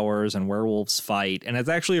their powers and werewolves fight. And it's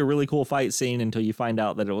actually a really cool fight scene until you find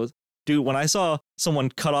out that it was, dude, when I saw someone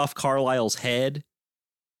cut off Carlisle's head,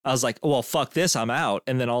 I was like, oh, well, fuck this, I'm out.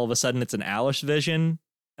 And then all of a sudden it's an Alice vision.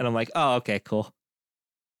 And I'm like, oh, okay, cool.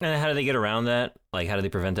 And how do they get around that? Like, how do they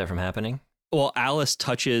prevent that from happening? Well, Alice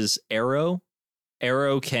touches Arrow.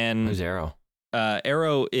 Arrow can... Who's Arrow?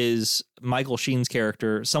 Arrow is Michael Sheen's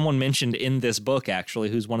character. Someone mentioned in this book, actually,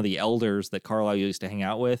 who's one of the elders that Carlisle used to hang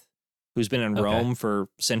out with, who's been in Rome for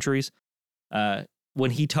centuries.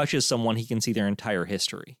 When he touches someone, he can see their entire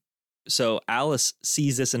history. So Alice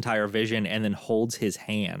sees this entire vision and then holds his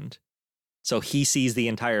hand. So he sees the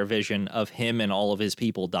entire vision of him and all of his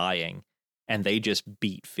people dying, and they just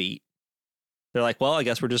beat feet. They're like, well, I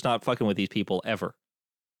guess we're just not fucking with these people ever.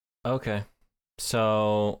 Okay.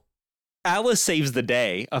 So Alice saves the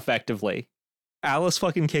day, effectively. Alice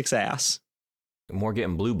fucking kicks ass. More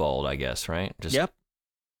getting blue-balled, I guess, right? Yep.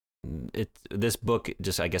 This book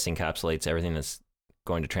just, I guess, encapsulates everything that's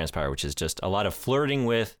going to transpire, which is just a lot of flirting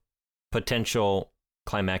with potential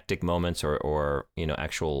climactic moments or you know,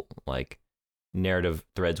 actual, like, narrative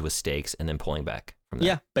threads with stakes and then pulling back from that.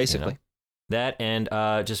 Yeah, basically. You know? That and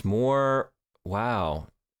just more, wow,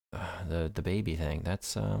 the baby thing.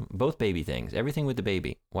 That's both baby things. Everything with the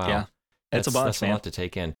baby. Wow. Yeah. It's a bunch, that's man. A lot to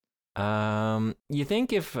take in. You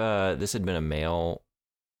think if this had been a male,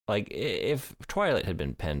 like if Twilight had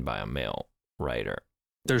been penned by a male writer,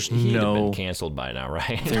 he'd have been canceled by now,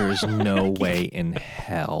 right? There's no way in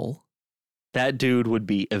hell that dude would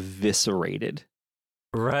be eviscerated.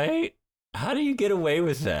 Right? How do you get away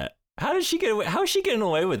with that? How does she get away? How is she getting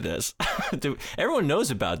away with this? Everyone knows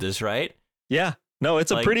about this, right? Yeah. No,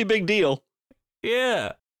 it's a pretty big deal.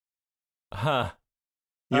 Yeah. Huh.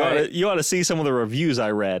 You ought to see some of the reviews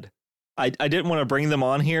I read. I didn't want to bring them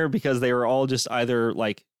on here because they were all just either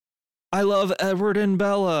like, I love Edward and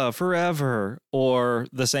Bella forever, or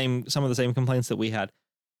some of the same complaints that we had.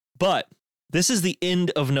 But this is the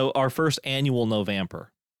end of our first annual Novamper.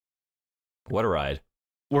 What a ride.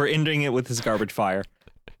 We're ending it with this garbage fire.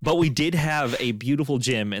 But we did have a beautiful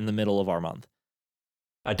gem in the middle of our month.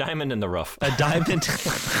 A diamond in the rough. A diamond.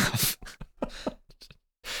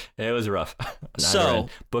 It was rough. So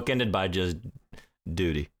book ended by just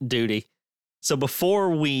duty. So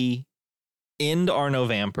before we end our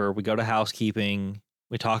Novamper, we go to housekeeping.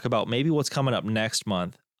 We talk about maybe what's coming up next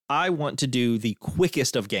month. I want to do the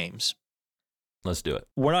quickest of games. Let's do it.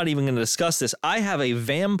 We're not even going to discuss this. I have a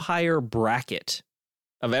vampire bracket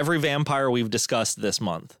of every vampire we've discussed this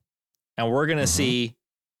month. And we're going to see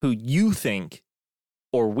who you think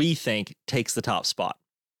or we think takes the top spot.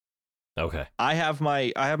 Okay. I have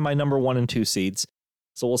my number 1 and 2 seeds.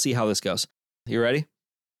 So we'll see how this goes. You ready?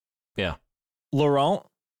 Yeah. Laurent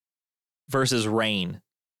versus Rain.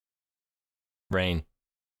 Rain.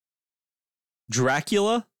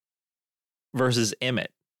 Dracula versus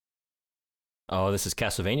Emmett. Oh, this is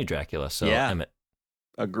Castlevania Dracula, so yeah. Emmett.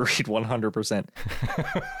 Agreed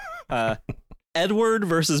 100%. Edward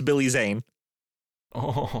versus Billy Zane.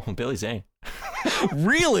 Oh, Billy Zane.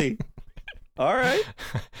 Really? All right.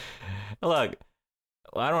 Look,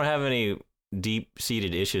 I don't have any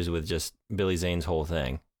deep-seated issues with just Billy Zane's whole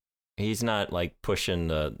thing. He's not like pushing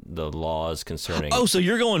the laws concerning. Oh, so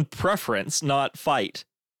you're going preference, not fight.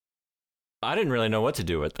 I didn't really know what to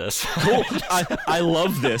do with this. Cool. I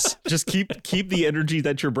love this. Just keep the energy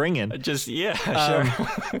that you're bringing. Sure.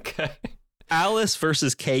 Okay. Alice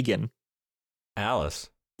versus Kagan. Alice.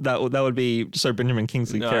 That would be Sir Benjamin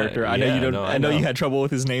Kingsley's character. I know you don't. I know you had trouble with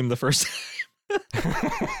his name the first time.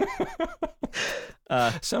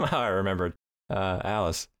 Somehow I remembered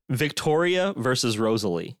Alice. Victoria versus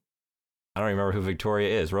Rosalie. I don't remember who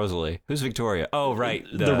Victoria is. Rosalie. Who's Victoria? Oh, right.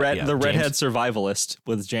 The redhead James. survivalist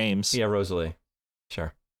with James. Yeah, Rosalie.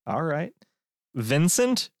 Sure. All right.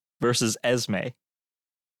 Vincent versus Esme.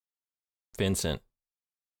 Vincent.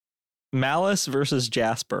 Malice versus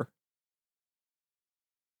Jasper.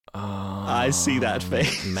 I see that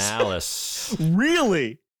face. Malice.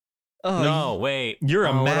 Really? Oh, No, wait. You're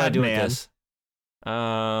a what do I do with madman. this?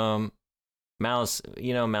 Malice.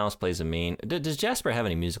 Malice plays a mean. Does Jasper have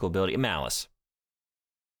any musical ability? Malice.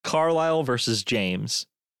 Carlisle versus James.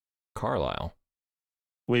 Carlisle.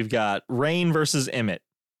 We've got Rain versus Emmett.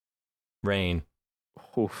 Rain.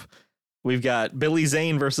 Oof. We've got Billy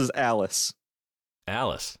Zane versus Alice.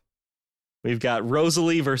 Alice. We've got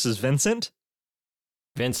Rosalie versus Vincent.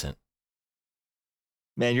 Vincent.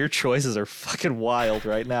 Man, your choices are fucking wild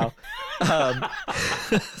right now.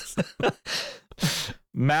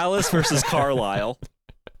 Malice versus Carlisle.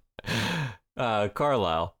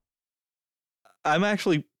 Carlisle. I'm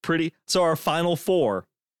actually pretty. So our final four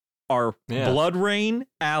are Yeah. Blood Rain,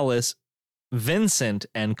 Alice, Vincent,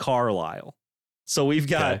 and Carlisle. So we've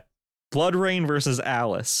got Okay. Blood Rain versus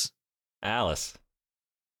Alice, Alice.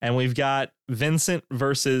 and we've got Vincent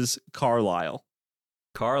versus Carlisle.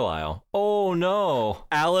 Carlisle. Oh, no.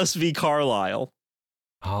 Alice v. Carlisle.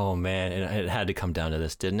 Oh, man. It had to come down to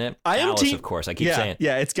this, didn't it? I am Alice, team- of course. I keep saying.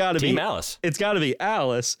 Yeah, it's got to be Team Alice. It's got to be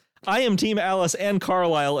Alice. I am Team Alice and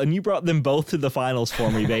Carlisle, and you brought them both to the finals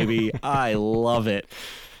for me, baby. I love it.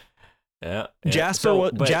 Yeah.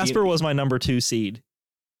 Jasper was my number 2 seed.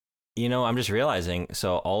 I'm just realizing,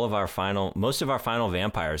 so most of our final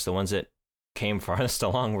vampires, the ones that came farthest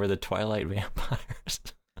along were the Twilight vampires.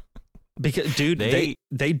 Because, dude,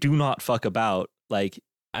 they do not fuck about. Like,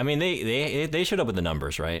 I mean, they showed up with the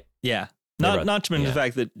numbers, right? yeah. They Not brought- to mention the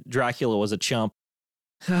fact that Dracula was a chump.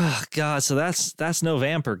 Oh, God, so that's no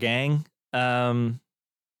vamper, gang.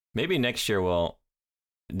 Maybe next year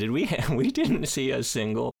we didn't see a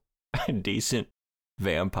single decent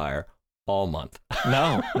vampire all month.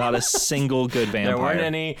 No, not a single good vampire. There weren't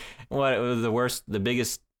any. What was the worst? The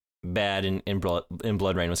biggest bad in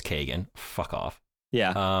Blood Rain was Kagan. Fuck off.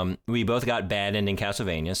 Yeah. We both got bad ending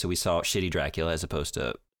Castlevania, so we saw shitty Dracula as opposed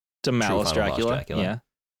to To Malice Final Boss Dracula. Dracula. Yeah.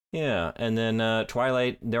 yeah. And then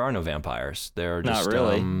Twilight, there are no vampires. They're just Not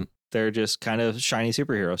really. They're just kind of shiny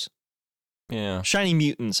superheroes. yeah, Shiny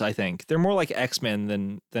mutants, I think. They're more like X-Men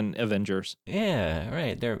than Avengers. yeah,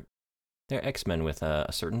 right. They're X-Men with a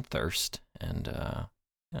certain thirst, and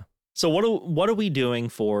So what are we doing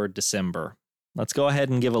for December? Let's go ahead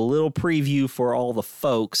and give a little preview for all the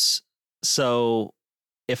folks. So,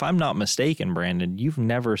 if I'm not mistaken, Brandon, you've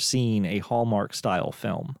never seen a Hallmark style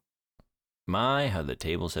film. my, how the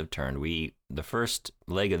tables have turned. The first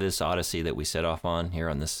leg of this odyssey that we set off on here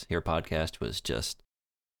podcast was just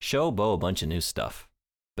show Bo a bunch of new stuff.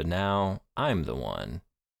 But now I'm the one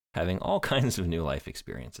having all kinds of new life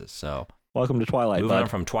experiences. So Welcome to Twilight, moving bud. on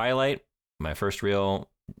from Twilight, my first real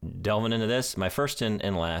delving into this, my first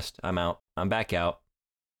and last. I'm out. I'm back out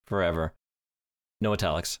forever. No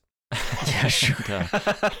italics. Yeah, sure.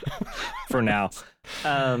 For now.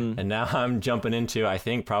 And now I'm jumping into, I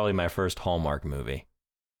think, probably my first Hallmark movie.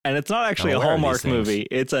 And it's not actually I'm a aware of these Hallmark things. movie.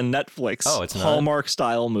 It's a Netflix Oh, it's not? Hallmark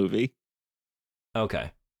style movie.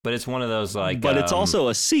 Okay. But it's one of those like... But it's also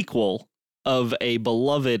a sequel of a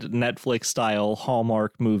beloved Netflix style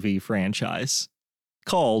Hallmark movie franchise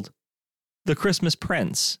called The Christmas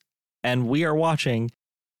Prince. And we are watching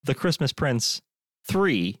The Christmas Prince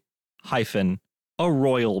 3 A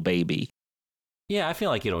Royal Baby. Yeah, I feel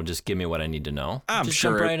like it'll just give me what I need to know. I'm just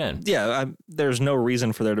sure jump right in. Yeah, there's no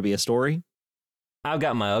reason for there to be a story. I've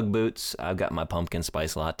got my Ugg boots. I've got my pumpkin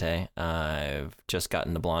spice latte. I've just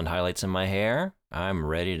gotten the blonde highlights in my hair. I'm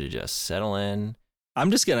ready to just settle in.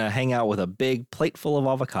 I'm just going to hang out with a big plate full of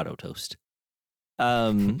avocado toast.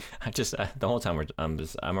 The whole time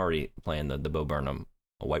I'm already playing the Bo Burnham,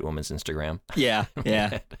 a white woman's Instagram. Yeah.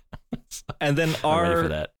 And then I'm ready for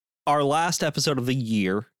that. our last episode of the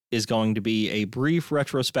year is going to be a brief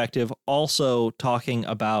retrospective, also talking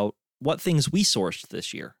about what things we sourced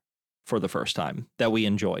this year for the first time that we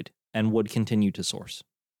enjoyed and would continue to source.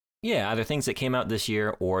 Yeah, either things that came out this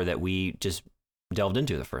year or that we just delved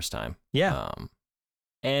into the first time. Yeah.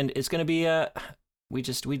 And it's going to be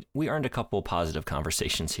we earned a couple positive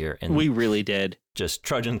conversations here, and We really did. just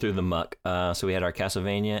trudging through the muck. So we had our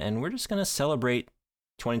Castlevania, and we're just going to celebrate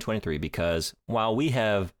 2023 because while we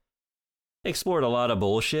have explored a lot of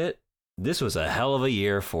bullshit, this was a hell of a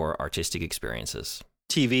year for artistic experiences.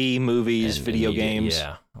 TV, movies, And video media. games,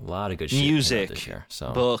 Yeah, a lot of good shit came out music, this year.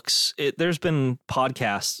 So books. There's been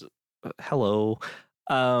podcasts. Hello.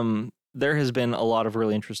 there has been a lot of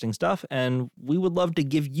really interesting stuff, and we would love to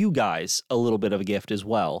give you guys a little bit of a gift as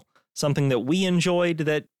well. Something that we enjoyed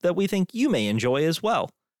that we think you may enjoy as well.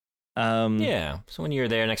 Yeah. So when you're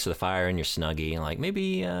there next to the fire and you're snuggy, like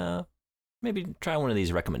maybe try one of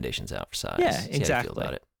these recommendations out for size. Yeah, See exactly. how you feel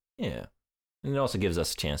about it. Yeah. And it also gives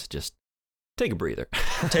us a chance to just take a breather.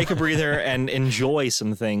 Take a breather and enjoy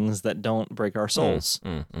some things that don't break our souls.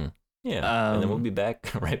 Yeah. And then we'll be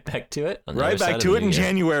right back to it. Right back to it in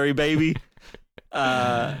January, baby.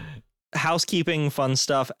 Housekeeping, fun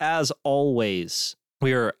stuff. As always,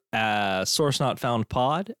 we're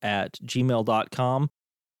sourcenotfoundpod@gmail.com.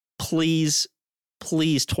 Please,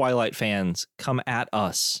 Twilight fans, come at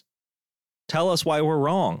us. Tell us why we're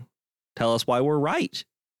wrong. Tell us why we're right.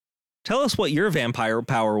 Tell us what your vampire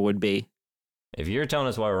power would be. If you're telling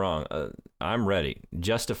us why we're wrong, I'm ready.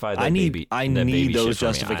 Justify that I need baby those shit for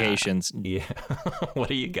me. justifications. Yeah. What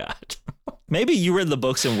do you got? Maybe you read the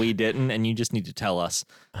books and we didn't, and you just need to tell us.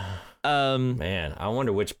 Man, I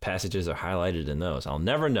wonder which passages are highlighted in those. I'll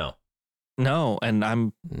never know. No, and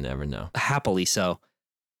I'm never know. Happily so.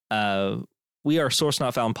 We are Source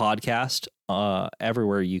Not Found Podcast.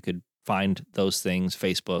 Everywhere you could find those things: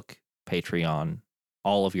 Facebook, Patreon,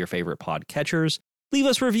 all of your favorite podcatchers. Leave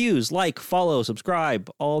us reviews, like, follow, subscribe,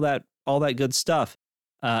 all that good stuff.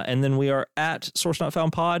 And then we are at Source Not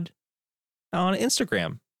Found Pod on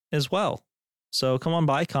Instagram as well. So come on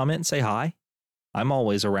by, comment, and say hi. I'm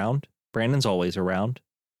always around. Brandon's always around.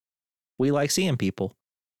 We like seeing people.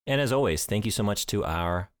 And as always, thank you so much to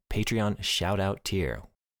our Patreon shout out tier.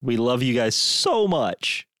 We love you guys so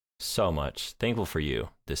much. So much. Thankful for you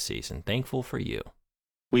this season. Thankful for you.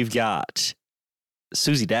 We've got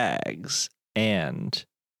Susie Daggs and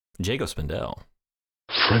Jago Spindell.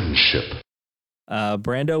 Friendship.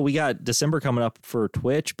 Brando, we got December coming up for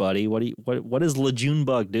Twitch, buddy. What is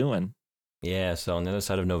LeJunebug doing? Yeah, so on the other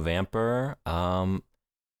side of November, kind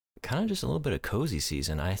of just a little bit of cozy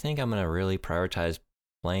season. I think I'm gonna really prioritize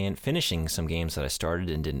finishing some games that I started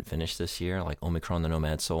and didn't finish this year, like Omicron: The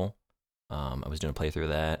Nomad Soul. I was doing a playthrough of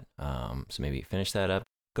that, so maybe finish that up.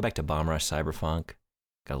 Go back to Bomb Rush Cyberpunk.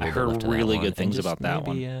 Got a little I bit heard left of really that good one. things And just about that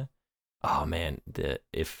maybe, one. Oh man,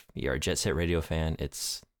 if you're a Jet Set Radio fan,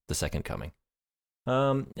 it's the second coming.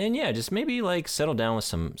 And yeah, just maybe like settle down with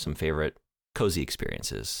some favorite cozy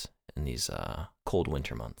experiences in these cold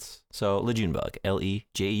winter months. So LeJunebug,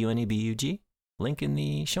 LeJunebug, link in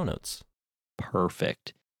the show notes.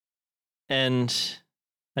 Perfect. And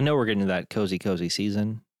I know we're getting to that cozy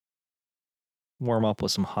season. Warm up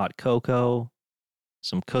with some hot cocoa,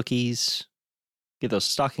 some cookies, get those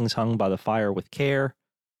stockings hung by the fire with care.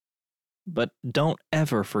 But don't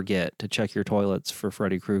ever forget to check your toilets for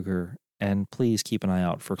Freddy Krueger, and please keep an eye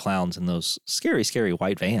out for clowns in those scary, scary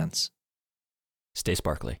white vans. Stay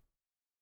sparkly.